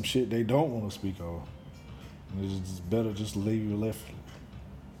 Maybe it's some shit they don't want to speak on. It's just better just leave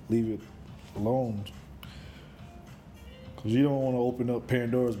it alone. Cause you don't want to open up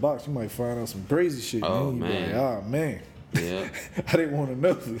Pandora's box. You might find out some crazy shit. Oh, You be man. like, ah man. Yeah. I didn't want to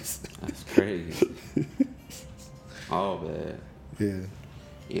know this. That's crazy. All bad. Yeah.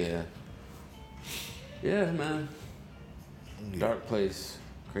 Yeah. Yeah, man. Dark place.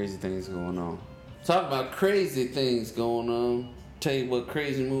 Crazy things going on. Talk about crazy things going on. Tell you what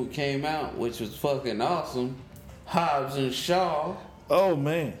crazy movie came out, which was fucking awesome. Hobbs and Shaw. Oh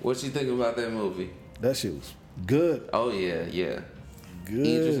man. What you think about that movie? That shit was good. Oh yeah, yeah. Good.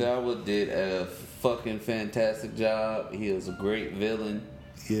 Idris Elba did a fucking fantastic job. He was a great villain.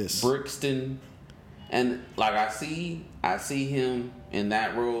 Yes. Brixton, and like I see him in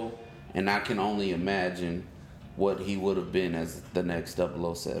that role, and I can only imagine what he would have been as the next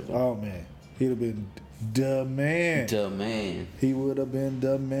 007. Oh man. He'd have been the man. The man. He would have been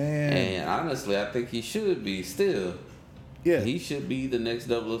the man. And honestly, I think he should be still. Yeah. He should be the next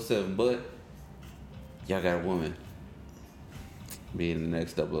 007, but y'all got a woman being the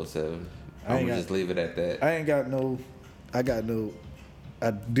next 007. I'm gonna just leave it at that. I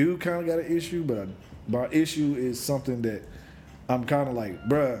do kind of got an issue, but my issue is something that I'm kind of like,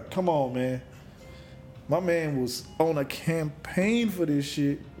 bruh, come on, man. My man was on a campaign for this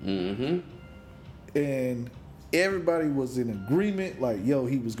shit. And everybody was in agreement, like, yo,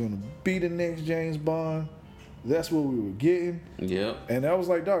 he was gonna be the next James Bond. That's what we were getting. Yep. And I was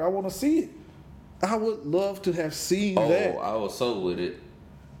like, dog, I want to see it. I would love to have seen that. Oh, I was so with it.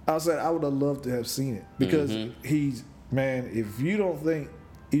 I said I would have loved to have seen it because he's, man, if you don't think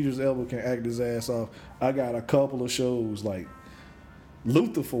Idris Elba can act his ass off, I got a couple of shows like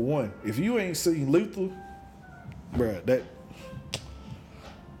Luther for one. If you ain't seen Luther, bruh,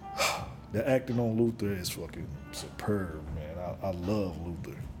 the acting on Luther is fucking superb, man. I love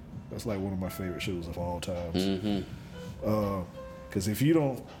Luther. That's like one of my favorite shows of all times. Because if you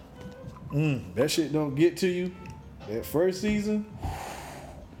don't, that shit don't get to you, that first season,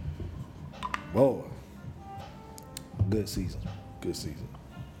 boy, good season.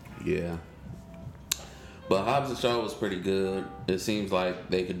 Yeah. But Hobbs and Shaw was pretty good. It seems like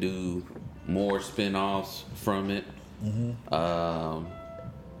they could do more spinoffs from it.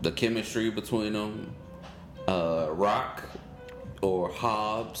 The chemistry between them, Rock or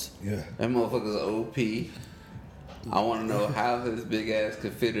Hobbs. Yeah. That motherfucker's OP. I want to know how his big ass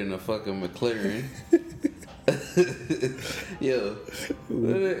could fit in a fucking McLaren. Yo,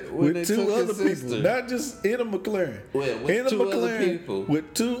 when they with two took other his people, sister, not just in a McLaren. Well, with in a two other McLaren people.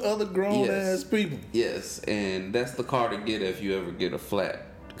 with two other grown Yes. ass people. yes, and that's the car to get if you ever get a flat,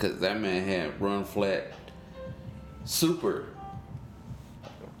 because that man had run flat super.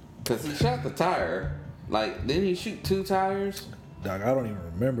 Because he shot the tire. Like, didn't he shoot 2 tires? Dog, I don't even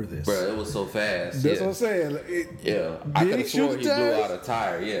remember this. Bro, it was so fast. That's yeah. what I'm saying. Yeah, I Did could he have swore shoot he the blew tires? out a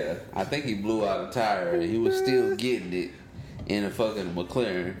tire. Yeah, I think he blew out a tire, and he was still getting it in a fucking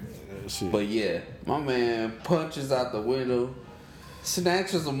McLaren. Shit. But yeah, my man punches out the window,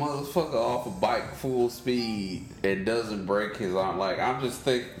 snatches a motherfucker off a bike full speed, and doesn't break his arm. Like, I'm just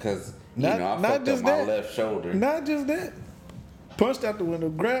thinking, because I Not fucked up just my that. left shoulder. Not just that. Punched out the window,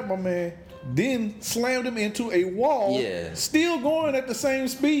 grabbed my man, then slammed him into a wall. Yeah. Still going at the same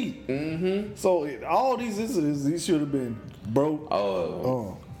speed. Mm-hmm. So all these incidents, these should have been broke.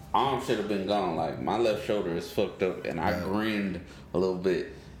 Oh, arm should have been gone. Like, my left shoulder is fucked up, and I grinned a little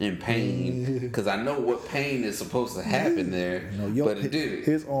bit in pain because I know what pain is supposed to happen there, but it didn't.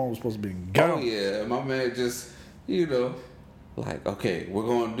 His arm was supposed to be gone. Oh yeah, my man just, like, okay, we're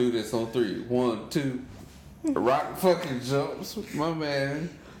gonna do this on 3. 1, 2. Rock fucking jumps. My man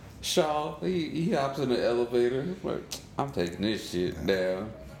Shaw, he hops in the elevator. Like, I'm taking this shit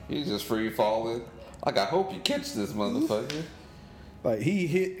down. He's just free falling. Like, I hope you catch this motherfucker. Like, he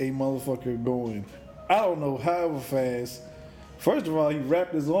hit a motherfucker going, I don't know, however fast. First of all, he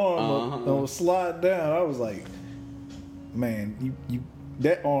wrapped his arm up and was slide down. I was like, man, you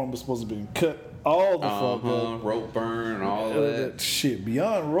that arm was supposed to be cut all the fuck up. Rope burn, all that. Shit,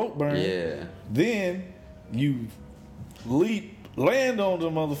 beyond rope burn. Yeah. Then you land on the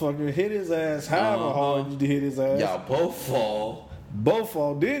motherfucker, hit his ass, however hard you hit his ass. Y'all both fall. Both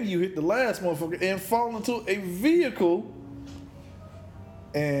fall. Then you hit the last motherfucker and fall into a vehicle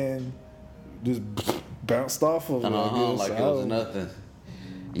and just bounced off of it. I guess. Like it was nothing.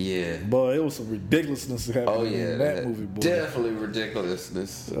 Yeah. But it was some ridiculousness happening Oh yeah, in that movie, boy. Definitely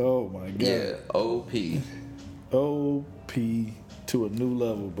ridiculousness. Oh my god. Yeah, OP. OP to a new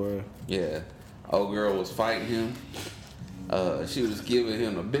level, bro. Yeah. Old girl was fighting him. She was giving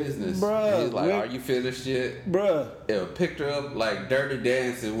him the business. Bruh, He's like, "Are you finished yet?" Bruh. Yeah, picked her up like Dirty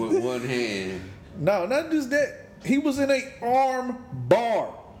Dancing with one hand. No, not just that. He was in a arm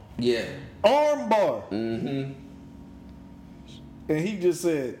bar. Yeah. Arm bar. Mm-hmm. And he just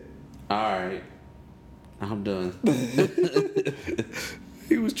said, "All right, I'm done."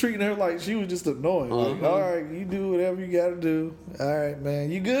 he was treating her like she was just annoying. Like, all right, you do whatever you gotta do. All right, man.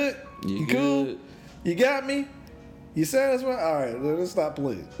 You good? You cool? good? You got me? You satisfied? All right, let's stop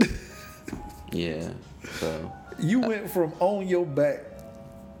playing. Yeah. So You went from on your back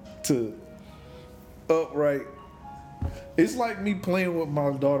to upright. It's like me playing with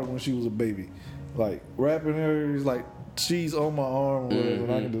my daughter when she was a baby. Like, wrapping her, it's like she's on my arm or whatever,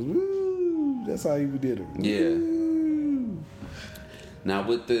 and I can just, woo. That's how you did it. Yeah. Woo. now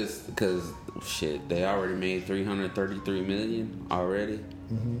with this, because shit, they already made 333 million already.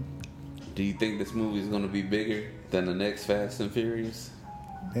 Mm-hmm. Do you think this movie is gonna be bigger than the next Fast and Furious?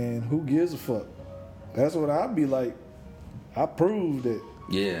 And who gives a fuck? That's what I'd be like. I proved that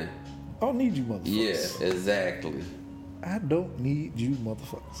Yeah. I don't need you motherfuckers. Yeah. Exactly. I don't need you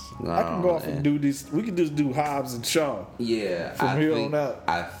motherfuckers. No, I can go off man. and do this. We can just do Hobbs and Shaw. Yeah. From here on out.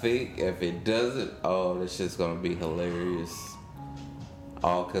 I think if it doesn't, this shit's gonna be hilarious.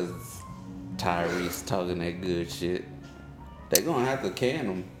 All because Tyrese talking that good shit. They're gonna have to can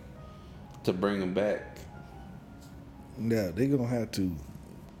him to bring him back. Yeah, they're gonna have to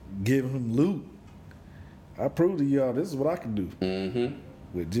give him loot. I proved to y'all this is what I can do Mm-hmm.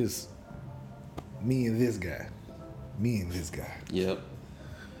 with just me and this guy. Me and this guy. Yep.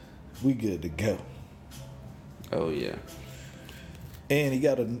 We good to go. Oh yeah. And he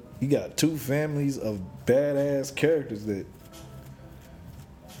got 2 families of badass characters that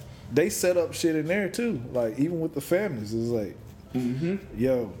they set up shit in there too. Like, even with the families, it's like,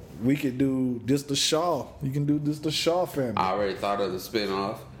 yo, we could do just the Shaw. You can do just the Shaw family. I already thought of the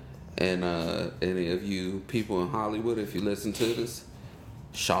spinoff. And any of you people in Hollywood, if you listen to this,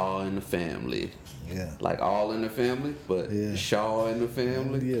 Shaw and the Family. Yeah. Like All in the Family, but Yeah. Shaw and the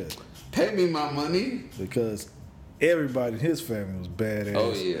Family. Yeah. Pay me my money. Because everybody in his family was badass.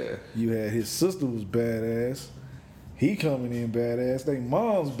 Oh yeah. You had his sister was badass. He coming in badass. They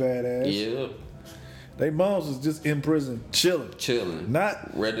mom's badass. Yep. They moms was just in prison chilling. Chilling.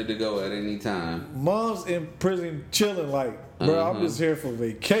 Not ready to go at any time. moms in prison chilling like, bro, I'm just here for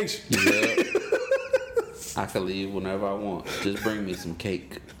vacation. Yeah. I can leave whenever I want. Just bring me some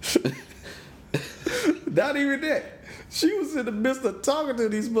cake. Not even that. She was in the midst of talking to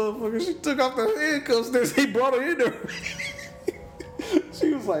these motherfuckers. She took off the handcuffs. Then he brought her in there.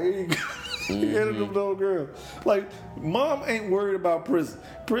 She was like, here you go. Handed them little girl. Like, mom ain't worried about prison.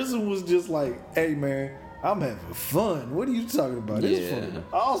 Prison was just like, hey, man, I'm having fun. What are you talking about? It's fun.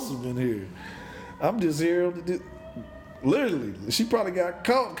 Awesome in here. I'm just here. Literally, she probably got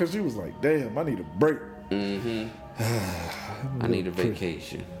caught because she was like, damn, I need a break. I need a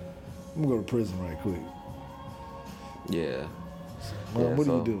vacation. I'm going to go to prison right quick. Yeah. Mom, what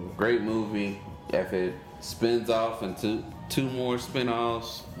are you doing? Great movie. If it spins off into two more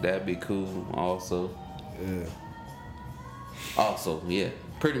spin-offs, that'd be cool also. Yeah. Also, yeah,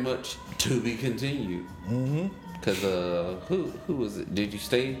 pretty much to be continued. Cause who was it? Did you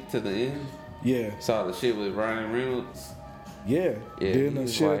stay to the end? Yeah. Saw the shit with Ryan Reynolds. Yeah. Then the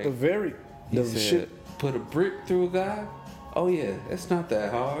he's shit like- at the very He the said, shit. "Put a brick through a guy." Oh yeah, that's not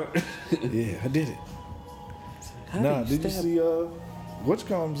that hard. Yeah, I did it. How Nah, do did you stab- see which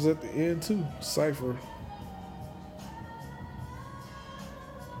comes at the end too? Cypher.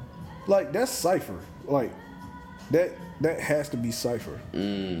 Like that's Cypher. Like that has to be Cypher.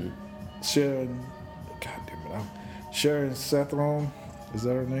 Sharon, God damn it, Sharon Sathron, is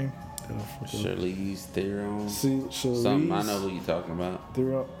that her name? Charlize Theron? Charlize Something. I know who you're talking about.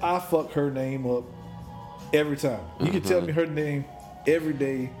 Theron. I fuck her name up every time. You can tell me her name every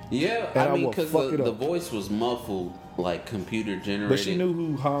day. Yeah, And I I mean, will because fuck it the up. voice was muffled, like computer generated. But she knew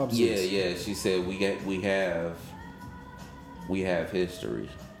who Hobbs Yeah, is. yeah. She said we have history.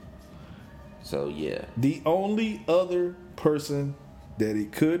 So yeah, The only other person that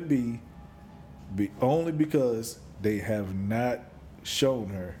it could be only because they have not shown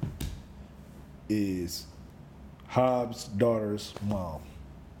her, is Hobbs' daughter's mom.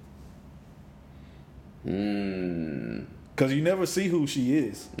 Because you never see who she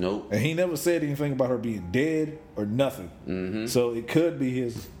is. nope. And he never said anything about her being dead or nothing. So it could be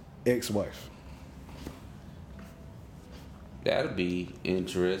his ex-wife. That'd be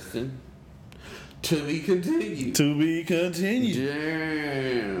interesting. To be continued. To be continued.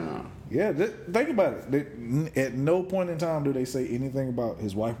 Damn. Yeah, think about it. At no point in time do they say anything about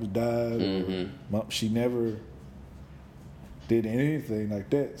his wife was died. Or she never did anything like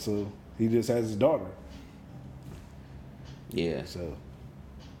that. So he just has his daughter. Yeah. So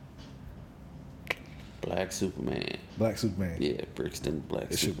Black Superman. Black Superman. Yeah, Brixton Black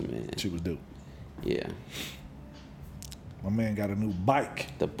That shit- Superman. She was dope. Yeah. My man got a new bike.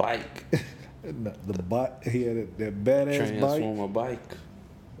 The bike. The bike. He had that badass bike. Transformer bike.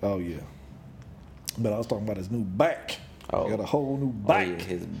 Oh yeah. But I was talking about his new bike. Oh. Got a whole new Oh, bike. yeah,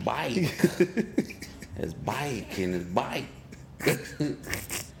 his bike. His bike and his bike.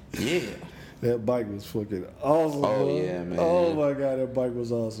 Yeah. That bike was fucking awesome. Oh, bro. yeah, man. Oh my god, that bike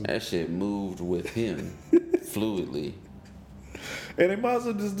was awesome. That shit moved with him fluidly. And they might as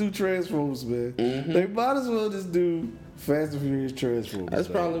well just do Transformers, man. They might as well just do Fast and Furious Transformers. That's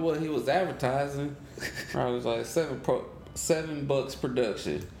man. probably what he was advertising. Probably was like $7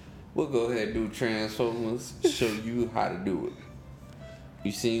 production. We'll go ahead and do Transformers. Show you how to do it.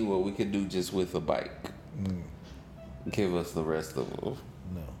 You seen what we could do just with a bike. Give us the rest of them.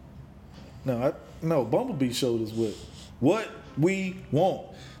 No, Bumblebee showed us what we want.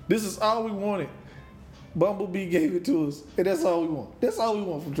 This is all we wanted. Bumblebee gave it to us, and that's all we want. That's all we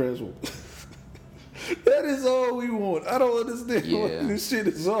want from Transformers. That is all we want. I don't understand why Yeah. this shit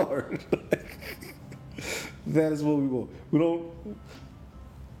is hard. That is what we want.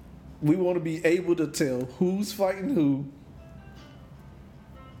 We want to be able to tell who's fighting who.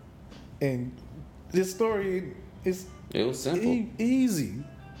 And this story is It was simple. easy.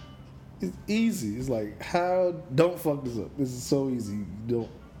 It's easy. It's like, don't fuck this up. This is so easy. You don't.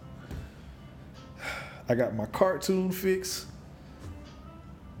 I got my cartoon fix.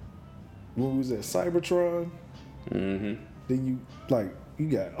 When we was at Cybertron, then you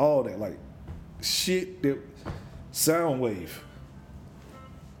got all that like shit that Soundwave.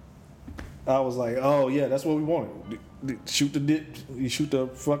 I was like, oh yeah, that's what we wanted. You shoot the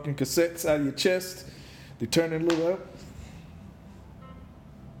fucking cassettes out of your chest. They turn it a little up.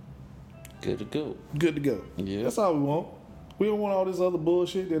 Good to go. Good to go. Yeah. That's all we want. We don't want all this other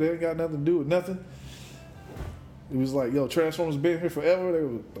bullshit that ain't got nothing to do with nothing. It was like, yo, Transformers been here forever. They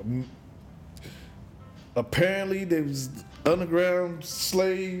were, apparently, they was underground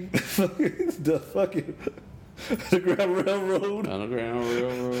slave. The fucking Underground Railroad Underground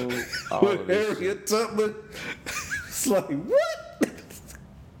Railroad. All with of this shit. Harriet Tubman. It's like, what?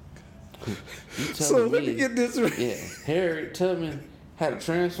 You So telling let me get this right. Yeah, Harriet Tubman had a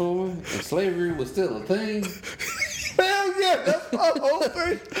transformer and slavery was still a thing. Hell yeah, that's my whole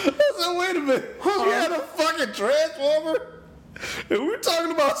thing. I said, wait a minute. She had a fucking transformer? And we're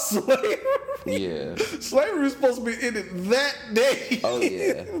talking about slavery? Yeah. Slavery was supposed to be in it that day. Oh,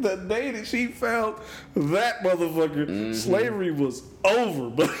 yeah. The day that she found that motherfucker, slavery was over.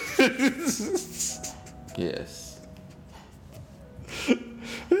 But Yes. that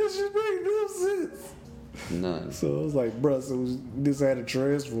shit make no sense. None. So I was like, bruh, so we just had a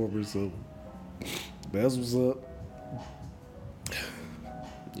transformer, so that's what's up.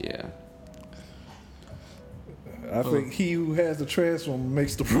 Yeah. I think he who has the transformer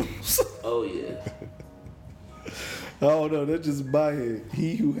makes the rules. Oh yeah. I don't know, that's just my head.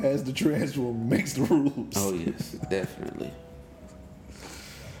 He who has the transformer makes the rules. Oh yes, definitely.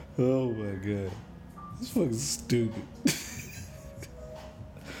 Oh my god. It's fucking stupid.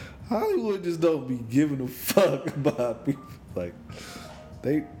 Hollywood just don't be giving a fuck about people. Like,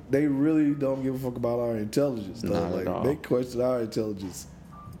 they really don't give a fuck about our intelligence. Though. Not at all. They question our intelligence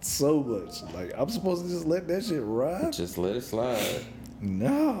so much. Like, I'm supposed to just let that shit ride? Just let it slide.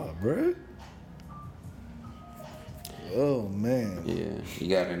 Nah, bruh. Oh man. Yeah. You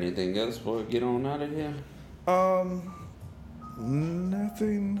got anything else before we get on out of here?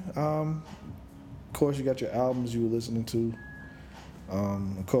 Nothing. Of course, you got your albums you were listening to.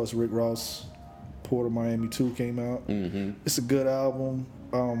 Of course, Rick Ross, Port of Miami 2 came out. Mm-hmm. It's a good album.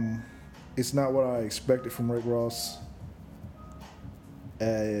 It's not what I expected from Rick Ross.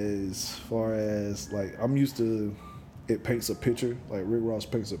 As far as, like, I'm used to it paints a picture. Like, Rick Ross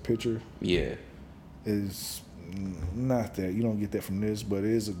paints a picture. Yeah. Is not that. You don't get that from this, but it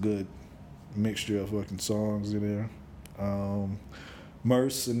is a good mixture of fucking songs in there.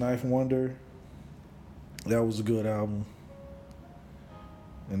 Merce and Knife Wonder. That was a good album.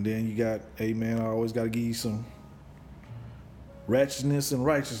 And then you got, hey man, I always got to give you some ratchetness and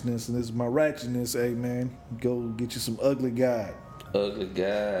righteousness. And this is my ratchetness, hey man. Go get you some Ugly God. Ugly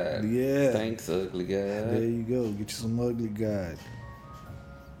God. Yeah. Thanks, Ugly There God. you go. Get you some Ugly God.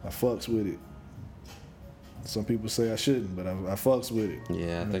 I fucks with it. Some people say I shouldn't, but I fucks with it.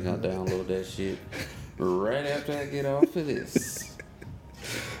 Yeah, I think I'll download that shit right after I get off of this.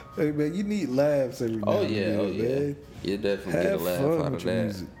 Hey man, you need laughs every now Oh and yeah, then, oh yeah. man. You definitely get a Have laugh fun out with of your that.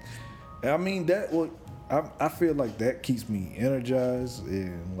 music. I mean, that what I feel like that keeps me energized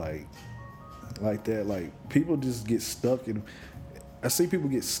and like that. Like, people just get stuck in. I see people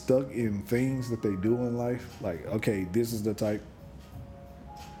get stuck in things that they do in life. Like, okay, this is the type.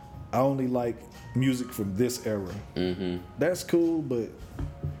 I only like music from this era. Mm-hmm. That's cool, but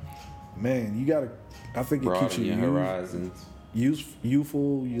man, you gotta. I think it keeps Broaden you your horizons.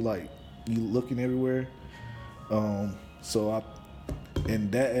 youthful. You looking everywhere. So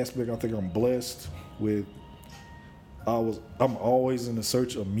in that aspect, I think I'm blessed with. I'm always in the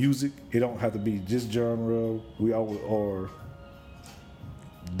search of music. It don't have to be just genre. We always or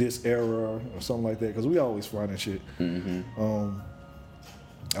this era or something like that, because we always finding shit. Mm-hmm.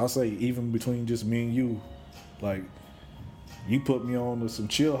 I'll say even between just me and you, like, you put me on to some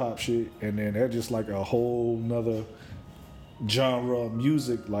chill hop shit, and then that's just like a whole nother genre of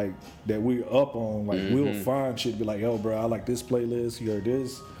music, like, that we're up on. Like, we'll find shit, be like, yo, bro, I like this playlist. You heard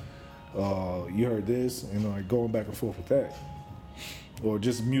this? You heard this? And like going back and forth with that. Or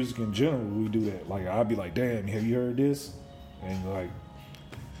just music in general, we do that. Like, I'll be like, damn, have you heard this? And like,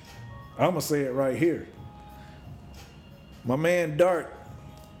 I'm gonna say it right here. My man Dart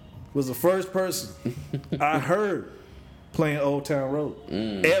was the first person I heard playing Old Town Road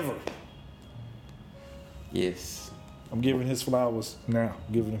ever. Yes. I'm giving his flowers now.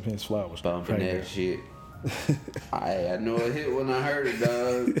 Giving him his flowers. Bumping right that there. shit. I know it hit when I heard it,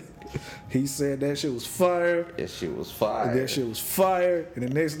 dog. He said that shit was fire. That shit was fire. That shit was fire. And the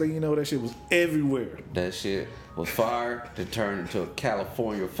next thing you know, that shit was everywhere. That shit was fire to turn into a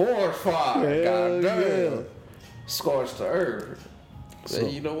California forest fire. Hell God damn. yeah. Scorched the earth. So-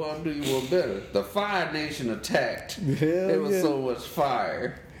 You know what? I'll do you one better. The Fire Nation attacked. Hell It was yeah. so much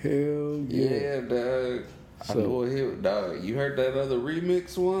fire. Hell yeah. Yeah, dog. I So- know it hit, dog. You heard that other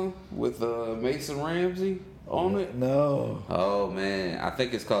remix one with Mason Ramsey on it? No. Oh man, I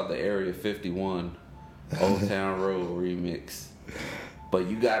think it's called the Area 51 Old Town Road remix. But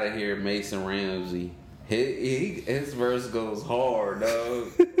you gotta hear Mason Ramsey. His verse goes hard, dog.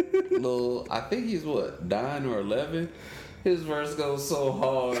 I think he's 9 or 11. His verse goes so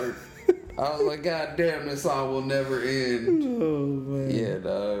hard. I was like, God damn, this song will never end. Oh man. Yeah,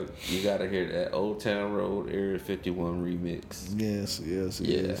 dog. You gotta hear that Old Town Road Area 51 remix. Yes, Yeah.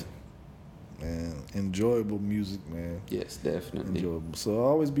 yes. Man, enjoyable music, man. Yes, definitely. Enjoyable. So I'll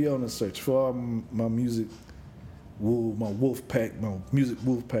always be on the search for all my music, my wolf pack, my music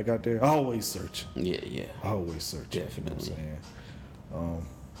wolf pack out there. I always search. Yeah. I always search. Definitely. You know what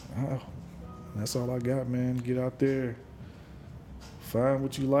I'm saying? That's all I got, man. Get out there, find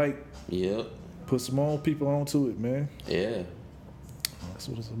what you like, Yep. put some more people onto it, man. Yeah. That's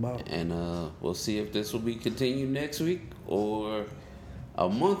what it's about. And we'll see if this will be continued next week or a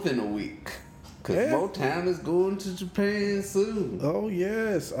month in a week. Because Yeah. Motown is going to Japan soon. Oh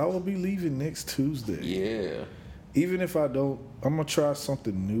yes, I will be leaving next Tuesday. Yeah. Even if I don't, I'm gonna try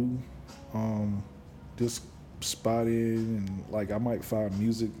something new. Just spot in and like I might find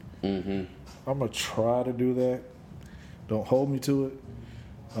music. Mm-hmm. I'm gonna try to do that. Don't hold me to it.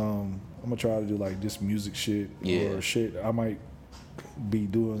 I'm gonna try to do like just music shit or shit. I might be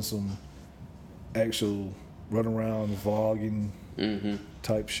doing some actual run around vlogging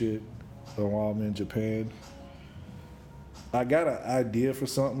type shit while I'm in Japan. I got an idea for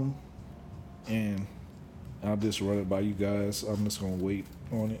something, and I'll just run it by you guys. I'm just gonna wait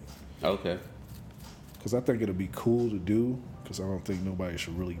on it Okay. because I think it'll be cool to do. Because I don't think nobody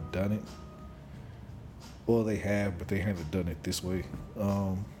should really done it. Well, they have, but they haven't done it this way.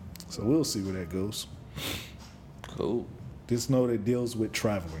 So we'll see where that goes. Cool. Just know that it deals with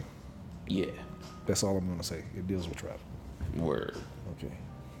traveling. Yeah. That's all I'm gonna say. It deals with travel. Word. Okay.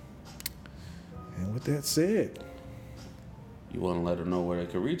 And with that said, You want to let her know where they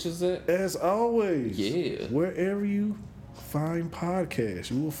can reach us at? as always, Yeah. wherever you find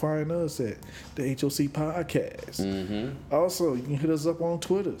podcasts, you will find us at the HOC Podcast. Mm-hmm. Also, you can hit us up on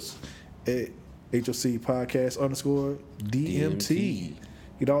Twitters at HOC Podcast _DMT.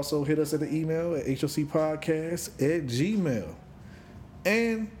 You can also hit us at the email at HOCpodcast@gmail.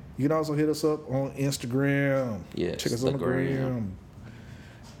 And you can also hit us up on Instagram. Yes, Check us on the gram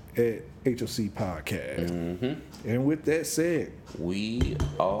at HOC Podcast. Mm-hmm. And with that said, We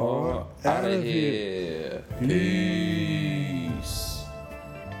are out outta of here. Peace.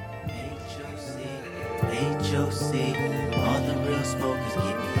 HOC, all the real smokers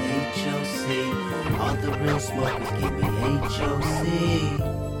give me HOC. All the real smokers give me HOC.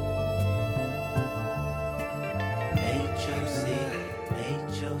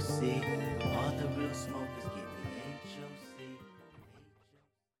 HOC, all the real smokers give me